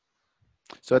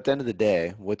 So at the end of the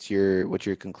day, what's your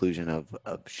conclusion of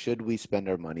should we spend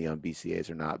our money on BCAs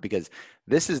or not? Because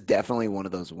this is definitely one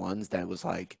of those ones that was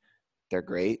like, they're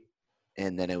great.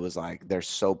 And then it was like, they're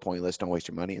so pointless. Don't waste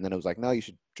your money. And then it was like, no, you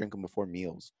should drink them before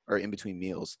meals or in between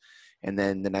meals. And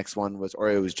then the next one was,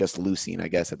 or it was just leucine, I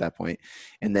guess, at that point.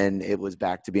 And then it was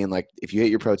back to being like, if you hit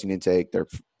your protein intake,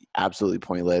 absolutely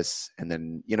pointless. And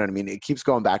then, you know what I mean? It keeps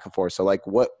going back and forth. So like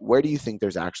where do you think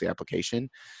there's actually application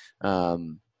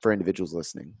for individuals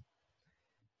listening?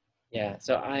 Yeah.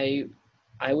 So I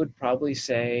would probably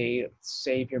say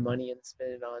save your money and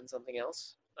spend it on something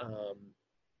else,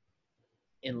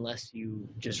 unless you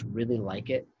just really like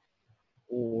it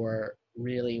or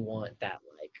really want that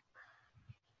like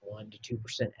 1 to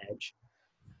 2% edge.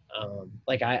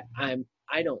 Like I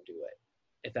don't do it,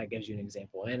 if that gives you an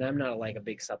example. And I'm not like a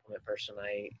big supplement person.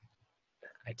 I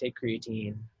take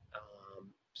creatine,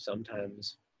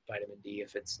 sometimes vitamin D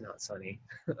if it's not sunny.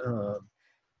 um,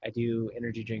 I do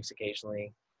energy drinks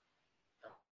occasionally.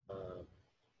 Um,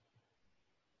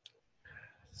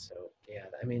 so yeah,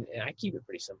 I mean, I keep it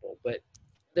pretty simple, but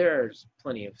there's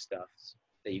plenty of stuff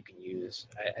that you can use.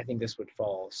 I think this would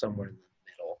fall somewhere in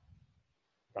the middle,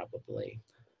 probably.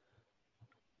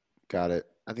 Got it.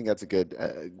 I think that's a good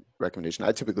recommendation.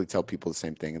 I typically tell people the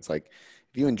same thing. It's like,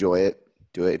 if you enjoy it,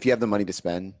 do it. If you have the money to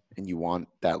spend and you want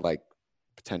that like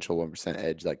potential 1%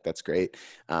 edge, like that's great.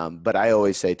 But I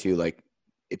always say too, like,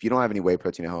 if you don't have any whey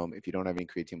protein at home, if you don't have any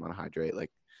creatine monohydrate, like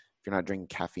if you're not drinking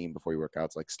caffeine before you work out,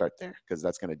 it's like start there because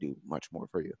that's going to do much more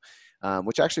for you.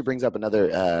 Which actually brings up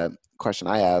another question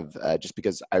I have, just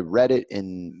because I read it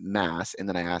in Mass and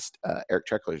then I asked Eric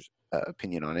Treckler's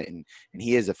opinion on it, and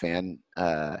he is a fan.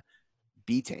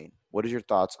 Betaine. What is your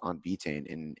thoughts on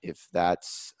betaine? And if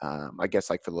that's, I guess,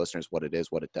 like for the listeners, what it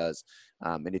is, what it does,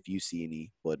 and if you see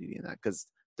any validity in that, because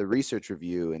the research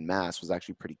review in Mass was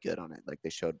actually pretty good on it. Like they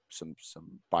showed some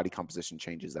body composition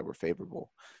changes that were favorable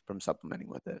from supplementing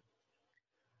with it.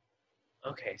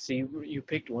 Okay, so you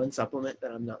picked one supplement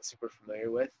that I'm not super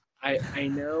familiar with. I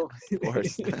know Of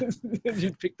course.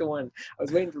 you picked the one. I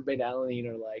was waiting for beta alanine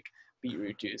or like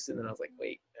beetroot juice, and then I was like,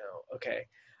 wait, no, okay.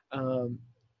 Um,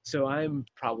 so I'm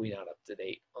probably not up to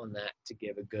date on that to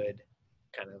give a good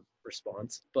kind of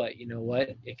response. But you know what?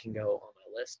 It can go on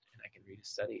my list, and I can read a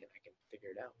study, and I can figure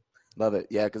it out. Love it.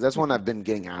 Yeah, because that's one I've been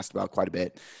getting asked about quite a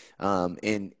bit.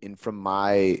 And from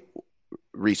my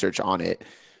research on it,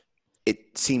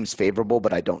 it seems favorable,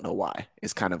 but I don't know why.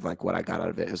 Is kind of like what I got out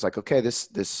of it. It was like, okay,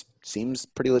 this seems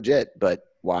pretty legit, but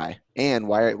why? And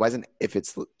why isn't, if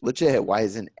it's legit, why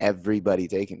isn't everybody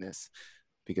taking this?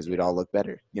 Because we'd Yeah. all look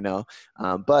better, you know.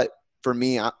 But for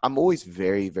me, I'm always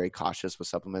very very cautious with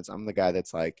supplements. I'm the guy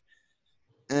that's like,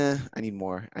 I need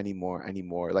more, I need more, I need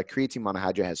more. Like creatine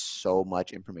monohydrate has so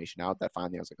much information out that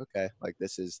finally I was like, okay, like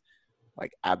this is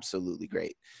like absolutely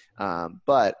great.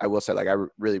 But I will say, like,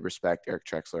 really respect Eric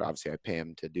Trexler. Obviously, I pay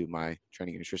him to do my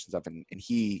training and nutrition stuff, and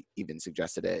he even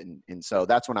suggested it. And so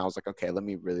that's when I was like, okay, let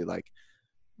me really like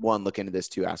one look into this,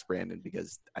 two, ask Brandon,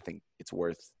 because I think it's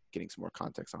worth getting some more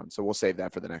context on. So we'll save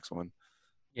that for the next one.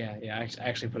 Yeah, yeah. I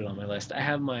actually put it on my list. I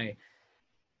have my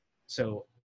so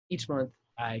each month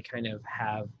I kind of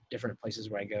have different places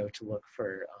where I go to look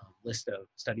for list of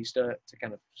studies to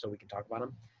kind of so we can talk about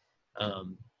them.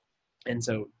 Um, and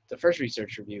so the first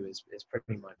research review is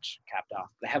pretty much capped off.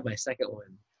 But I have my second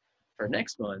one for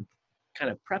next month,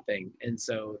 kind of prepping. And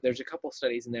so there's a couple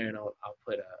studies in there, and I'll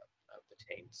put a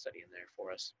Betaine study in there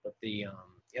for us. But the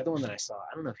other one that I saw,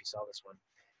 I don't know if you saw this one,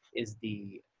 is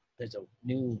there's a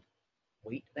new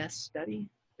weight vest study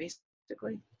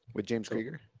basically. With James So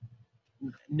Krieger?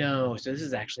 no, so this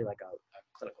is actually like a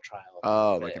clinical trial.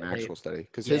 Oh, like an They actual study?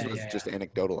 Because his yeah, was yeah, just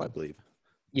anecdotal, I believe.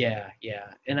 yeah,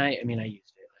 yeah. And I mean, I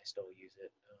used it. I still use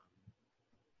it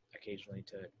occasionally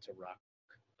to rock.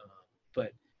 Um,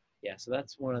 but yeah, so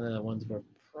that's one of the ones we're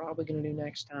probably gonna do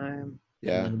next time,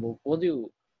 and Yeah. then we'll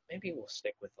do maybe we'll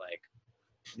stick with like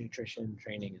nutrition,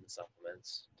 training, and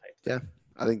supplements type Yeah, thing.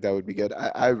 I think that would be good.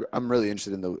 I'm really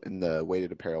interested in the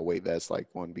weighted apparel weight vest like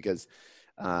one because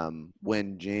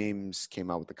when James came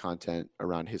out with the content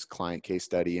around his client case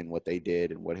study and what they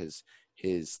did and what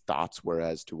his thoughts were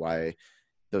as to why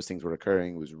those things were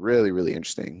occurring was really really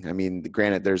interesting. I mean,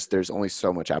 granted, there's only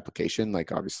so much application.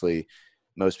 Like obviously,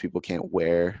 most people can't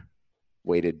wear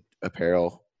weighted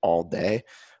apparel all day,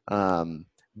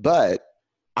 but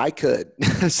I could.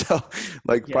 So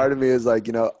like Yeah, part of me is like,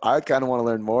 I kind of want to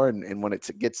learn more. And when it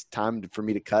gets time for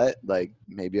me to cut, like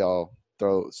maybe I'll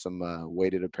throw some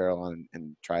weighted apparel on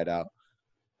and try it out.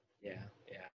 yeah,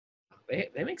 yeah.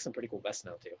 They make some pretty cool vests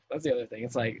now too. That's the other thing.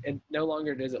 It's like it no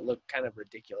longer does it look kind of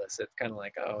ridiculous. It's kind of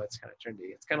like it's kind of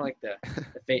trendy. It's kind of like the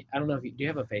face. I don't know if you do you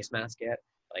have a face mask yet?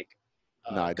 Like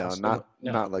No, I don't. custom.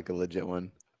 No. Not like a legit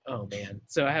one. Oh man.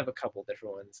 So I have a couple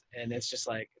different ones, and it's just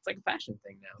like it's like a fashion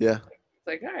thing now. Yeah. It's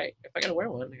like all right, if I gotta wear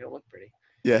one, I gotta look pretty.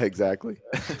 Yeah, exactly.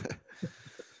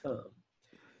 Um,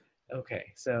 okay,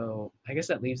 so I guess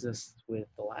that leaves us with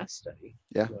the last study.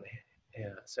 Yeah. You want to,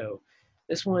 yeah. So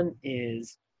this one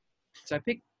is so I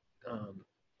picked.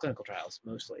 clinical trials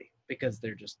mostly because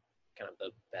they're just kind of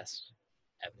the best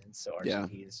evidence. So Yeah.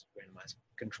 RCT is randomized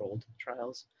controlled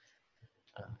trials.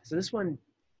 So this one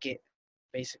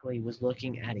basically was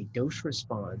looking at a dose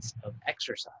response of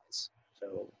exercise.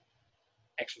 So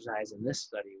exercise in this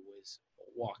study was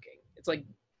walking. It's like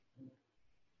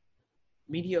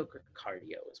mediocre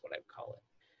cardio is what I would call it.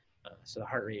 So the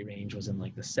heart rate range was in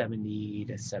like the 70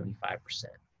 to 75%.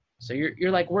 So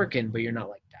you're like working, but you're not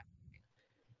like that.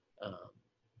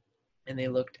 And they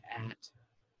looked at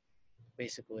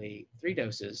basically 3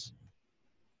 doses,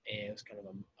 and it was kind of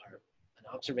an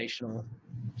observational.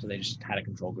 So they just had a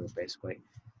control group basically.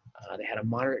 They had a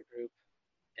moderate group,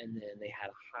 and then they had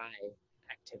a high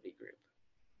activity group.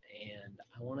 And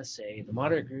I want to say the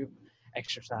moderate group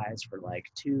exercised for like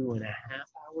 2.5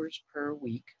 hours per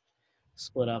week,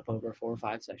 split up over 4 or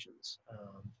 5 sessions.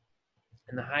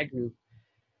 And the high group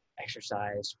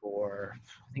exercised for,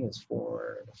 I think it was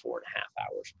 4 to 4.5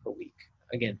 hours per week.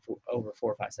 Again, for over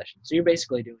 4 or 5 sessions. So you're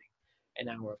basically doing an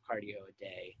hour of cardio a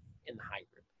day in the high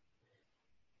group.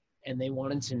 And they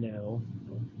wanted to know,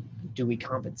 do we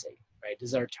compensate, right?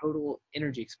 Does our total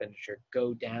energy expenditure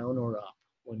go down or up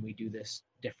when we do this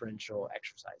differential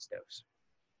exercise dose?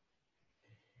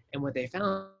 And what they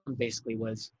found basically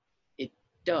was it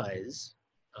does.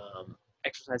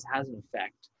 Exercise has an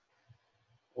effect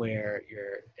where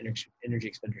your energy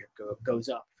expenditure goes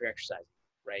up if you're exercising,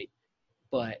 right?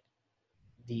 But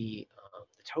the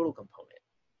total component,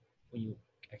 when you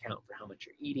account for how much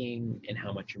you're eating and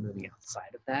how much you're moving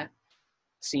outside of that,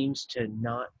 seems to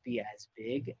not be as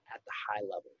big at the high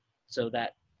level. So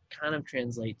that kind of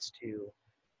translates to,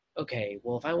 okay,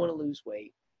 well, if I want to lose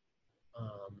weight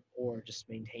or just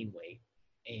maintain weight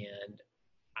and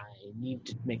I need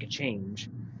to make a change,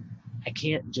 I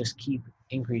can't just keep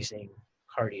increasing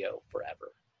cardio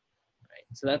forever, right?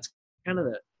 So that's kind of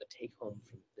the take home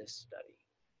from this study.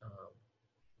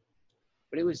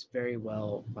 But it was very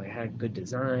well, like, it had good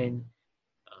design.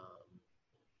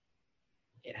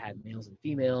 It had males and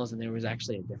females, and there was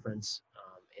actually a difference.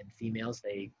 In females,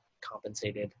 they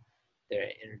compensated their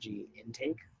energy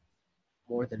intake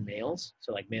more than males.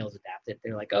 So like males adapted.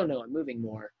 They're like, oh no, I'm moving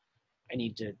more. I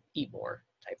need to eat more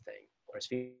type thing. Whereas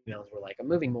females were like, I'm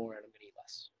moving more and I'm going to eat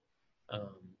less.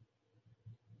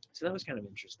 So that was kind of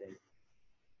interesting.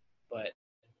 But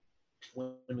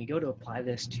when we go to apply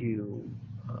this to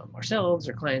ourselves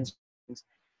or clients,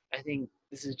 I think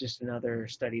this is just another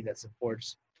study that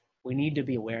supports we need to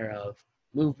be aware of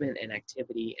movement and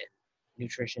activity and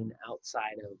nutrition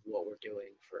outside of what we're doing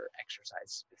for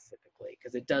exercise specifically,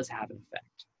 because it does have an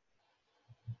effect.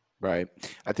 Right.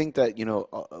 I think that,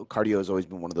 cardio has always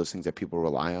been one of those things that people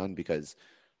rely on because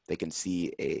they can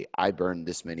see I burn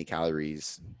this many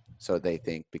calories. So they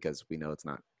think, because we know it's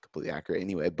not completely accurate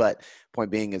anyway, but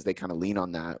point being is they kind of lean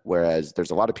on that. Whereas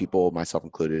there's a lot of people, myself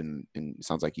included, and it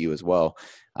sounds like you as well,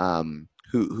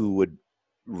 who would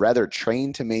rather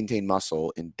train to maintain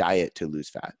muscle and diet to lose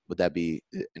fat. Would that be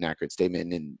an accurate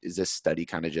statement? And is this study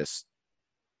kind of just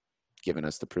giving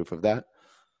us the proof of that?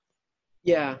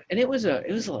 Yeah, and it was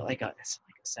like a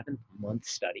 7-month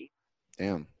study.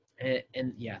 Damn.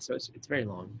 And yeah, so it's very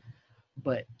long,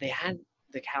 but they had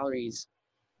the calories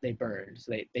they burned.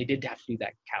 So they did have to do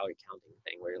that calorie counting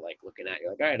thing where you're like looking at, you're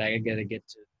like, all right, I gotta get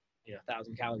to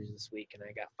 1,000 calories this week, and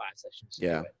I got 5 sessions to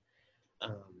do it.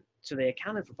 So they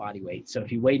accounted for body weight. So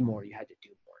if you weighed more, you had to do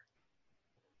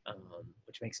more,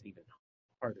 which makes it even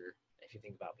harder if you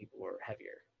think about people who are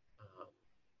heavier.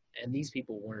 And these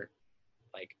people weren't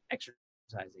like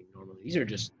exercising normally. These are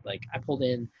just like, I pulled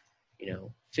in,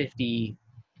 50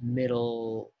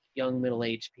 young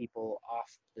middle-aged people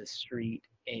off the street,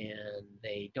 and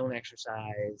they don't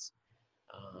exercise.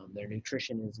 Their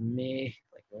nutrition is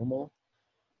like normal,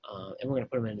 and we're going to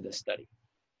put them into this study.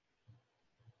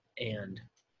 And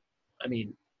I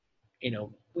mean,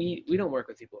 we don't work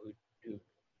with people who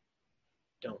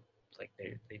don't, like,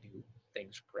 they do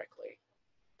things correctly.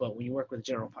 But when you work with the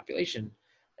general population,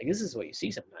 like, this is what you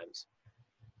see sometimes.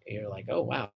 And you're like, oh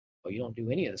wow, well, you don't do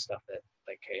any of the stuff that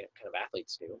like kind of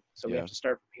athletes do. So we have to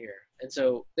start from here. And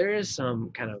so there is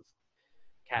some kind of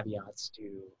caveats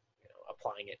to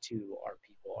applying it to our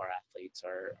people, our athletes,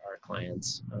 our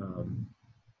clients.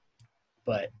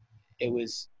 But it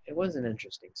was an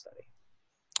interesting study.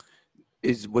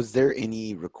 Was there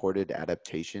any recorded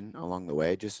adaptation along the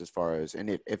way, just as far as,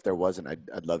 and if there wasn't,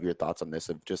 I'd love your thoughts on this,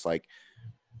 of just like,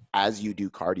 as you do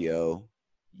cardio,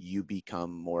 you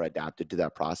become more adapted to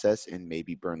that process and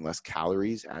maybe burn less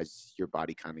calories as your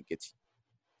body kind of gets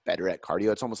better at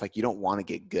cardio. It's almost like you don't want to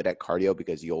get good at cardio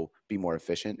because you'll be more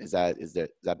efficient. Is that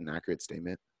an accurate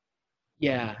statement?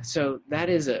 Yeah, so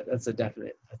that's a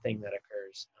definite thing that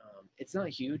occurs. it's not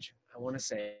huge. I want to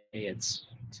say it's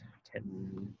 10,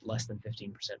 less than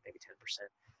 15%, maybe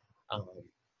 10%. Um,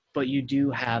 but you do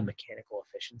have mechanical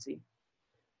efficiency,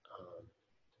 um,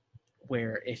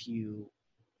 where if you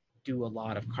do a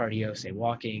lot of cardio, say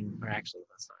walking, or actually,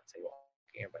 let's not say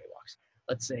walking, everybody walks.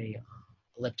 Let's say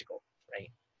elliptical, right?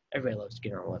 Everybody loves to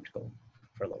get on elliptical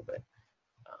for a little bit.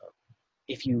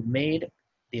 If you made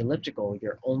the elliptical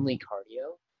your only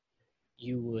cardio,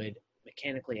 you would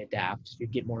mechanically adapt.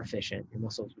 You'd get more efficient. Your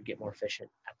muscles would get more efficient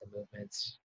at the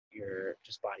movements. Your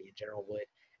just body in general would,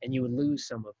 and you would lose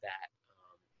some of that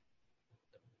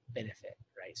benefit,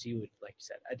 right? So you would, like you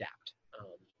said, adapt,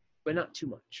 but not too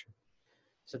much.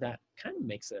 So that kind of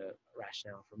makes a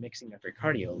rationale for mixing up your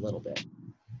cardio a little bit.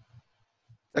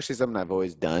 Actually something I've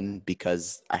always done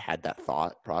because I had that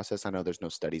thought process. I know there's no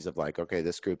studies of like, okay,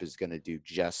 this group is going to do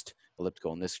just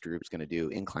elliptical and this group is going to do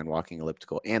incline walking,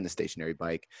 elliptical, and the stationary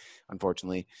bike,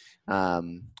 unfortunately.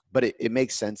 But it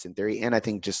makes sense in theory. And I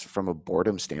think just from a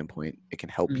boredom standpoint, it can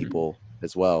help people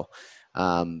as well.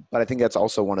 But I think that's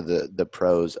also one of the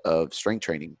pros of strength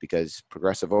training, because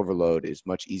progressive overload is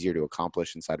much easier to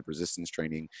accomplish inside of resistance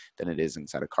training than it is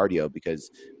inside of cardio,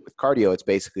 because with cardio, it's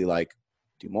basically like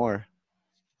do more,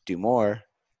 do more,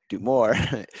 do more.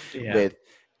 Yeah. With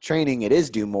training, it is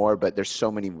do more, but there's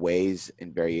so many ways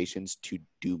and variations to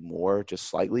do more just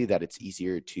slightly that it's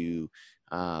easier to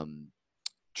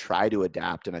try to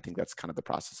adapt. And I think that's kind of the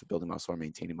process of building muscle or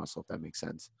maintaining muscle, if that makes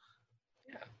sense.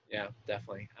 Yeah,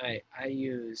 definitely. I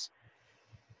use,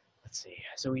 let's see.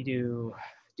 So we do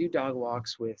dog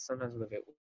walks with, sometimes with a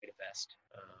weighted vest.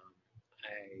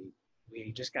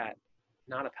 We just got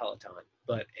not a Peloton,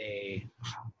 but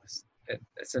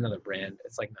it's another brand.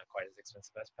 It's like not quite as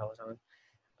expensive as Peloton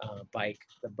bike,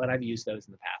 but I've used those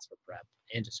in the past for prep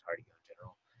and just cardio in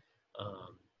general.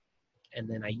 And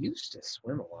then I used to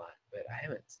swim a lot, but I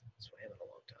haven't swam in a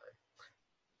long time.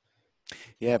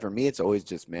 Yeah, for me, it's always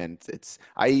just, man,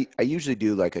 I usually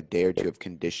do like a day or two of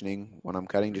conditioning when I'm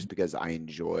cutting, just because I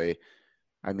enjoy.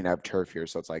 I mean, I have turf here,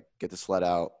 so it's like, get the sled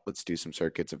out. Let's do some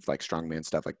circuits of like strongman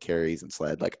stuff, like carries and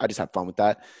sled. Like, I just have fun with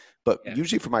that. But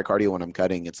usually for my cardio when I'm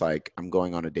cutting, it's like I'm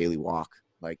going on a daily walk.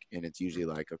 Like, and it's usually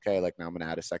like, okay, like now I'm gonna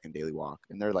add a second daily walk,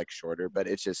 and they're like shorter, but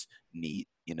it's just neat,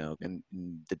 and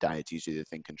the diet's usually the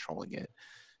thing controlling it.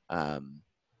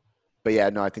 But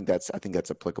yeah, no, I think that's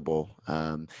applicable.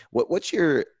 What's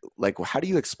your, like, how do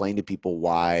you explain to people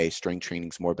why strength training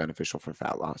is more beneficial for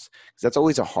fat loss? Because that's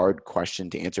always a hard question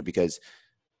to answer, because,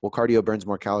 well, cardio burns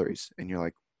more calories, and you're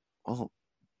like, oh,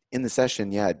 in the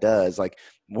session, yeah, it does. Like,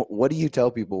 what do you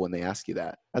tell people when they ask you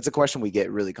that? That's a question we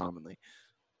get really commonly.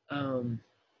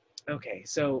 Okay,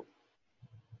 so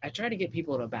I try to get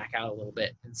people to back out a little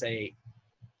bit and say,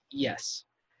 yes,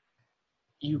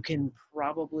 you can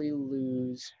probably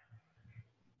lose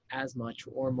as much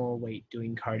or more weight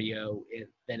doing cardio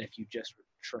than if you just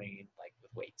train like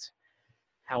with weights.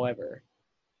 However,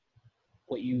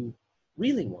 what you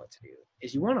really want to do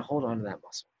is you want to hold on to that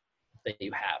muscle that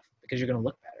you have, because you're going to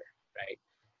look better, right?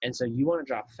 And so you want to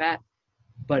drop fat,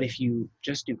 but if you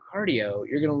just do cardio,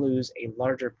 you're going to lose a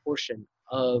larger portion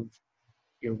of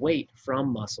your weight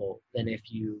from muscle than if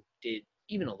you did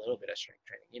even a little bit of strength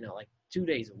training. Like 2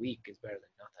 days a week is better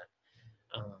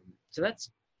than nothing. So that's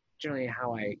generally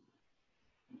how I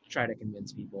try to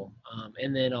convince people.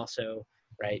 And then also,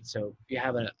 right, so you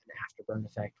have an afterburn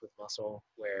effect with muscle,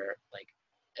 where like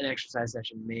an exercise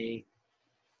session may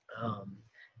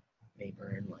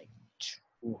burn like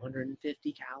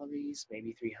 250 calories,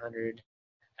 maybe 300,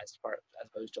 as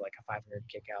opposed to like a 500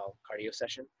 kcal cardio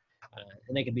session,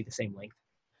 and they can be the same length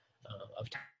of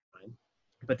time.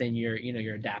 But then you're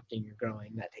adapting, you're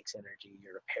growing. That takes energy.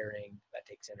 You're repairing. That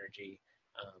takes energy,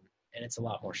 and it's a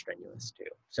lot more strenuous too.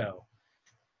 So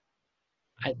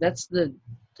that's the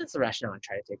rationale I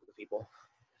try to take with people.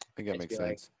 I think that makes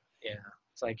sense. Like,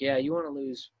 it's like, you want to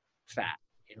lose fat,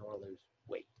 you don't want to lose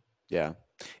weight.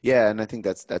 Yeah, and I think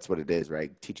that's what it is,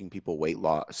 right? Teaching people weight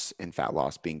loss and fat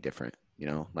loss being different,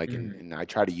 like, and I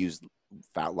try to use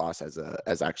fat loss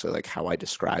as actually like how I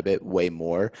describe it way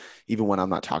more, even when I'm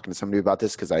not talking to somebody about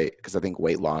this, because I think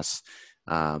weight loss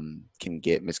can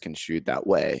get misconstrued that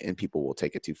way, and people will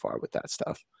take it too far with that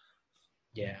stuff.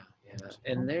 Yeah.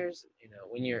 And there's,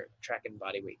 when you're tracking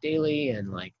body weight daily and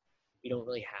like you don't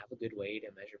really have a good way to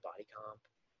measure body comp,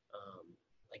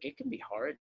 like it can be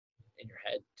hard in your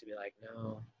head to be like,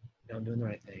 no, I'm doing the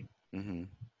right thing.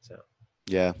 So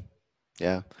yeah.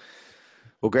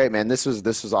 Well, great, man. This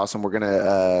was awesome. We're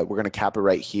gonna cap it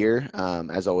right here.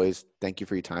 As always, thank you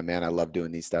for your time, man. I love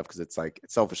doing these stuff because it's like,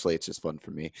 selfishly, it's just fun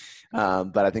for me.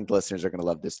 But I think the listeners are gonna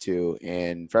love this too.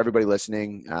 And for everybody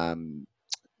listening,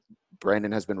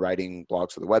 Brandon has been writing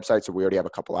blogs for the website, so we already have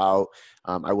a couple out.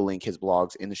 I will link his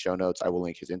blogs in the show notes. I will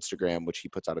link his Instagram, which he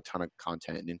puts out a ton of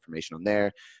content and information on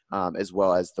there, as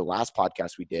well as the last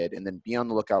podcast we did. And then be on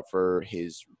the lookout for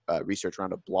his Research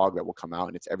Roundup blog that will come out,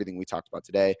 and it's everything we talked about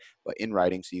today, but in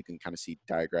writing, so you can kind of see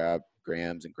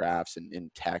diagrams and graphs and in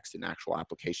text and actual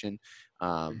application.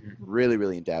 Really,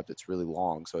 really in depth. It's really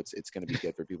long, so it's going to be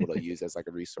good for people to use as like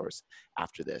a resource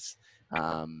after this.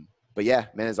 But yeah,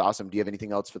 man, it's awesome. Do you have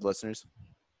anything else for the listeners?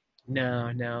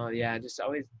 No. Yeah, just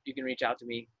always, you can reach out to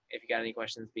me if you got any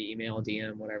questions, via email,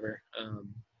 DM, whatever.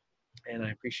 And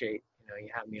I appreciate, you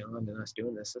having me on and us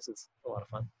doing this. This is a lot of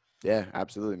fun. Yeah,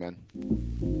 absolutely, man.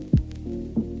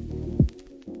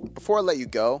 Before I let you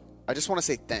go, I just want to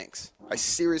say thanks. I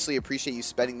seriously appreciate you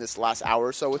spending this last hour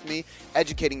or so with me,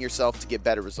 educating yourself to get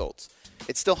better results.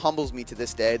 It still humbles me to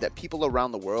this day that people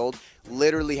around the world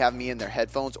literally have me in their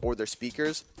headphones or their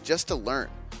speakers just to learn.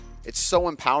 It's so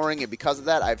empowering, and because of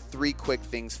that, I have 3 quick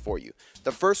things for you.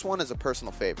 The first one is a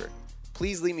personal favor.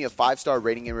 Please leave me a 5-star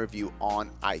rating and review on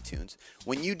iTunes.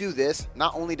 When you do this,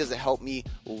 not only does it help me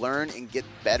learn and get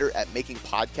better at making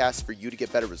podcasts for you to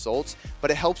get better results,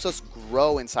 but it helps us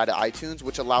grow inside of iTunes,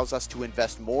 which allows us to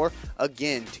invest more,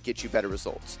 again, to get you better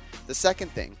results. The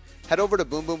second thing, head over to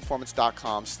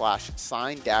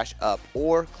boomboomperformance.com/sign-up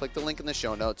or click the link in the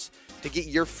show notes to get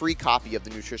your free copy of the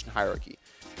Nutrition Hierarchy.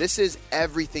 This is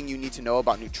everything you need to know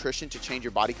about nutrition to change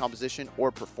your body composition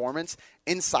or performance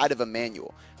inside of a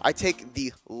manual. I take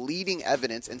the leading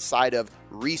evidence inside of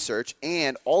research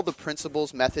and all the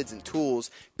principles, methods, and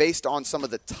tools based on some of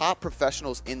the top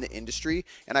professionals in the industry,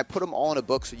 and I put them all in a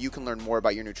book so you can learn more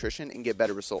about your nutrition and get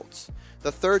better results.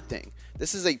 The third thing,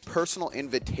 this is a personal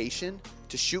invitation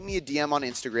to shoot me a DM on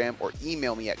Instagram or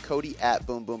email me at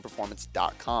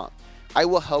cody@boomboomperformance.com. I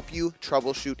will help you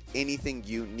troubleshoot anything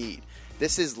you need.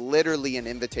 This is literally an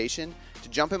invitation to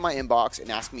jump in my inbox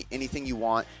and ask me anything you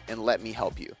want and let me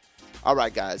help you. All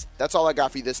right, guys, that's all I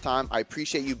got for you this time. I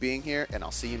appreciate you being here, and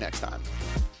I'll see you next time.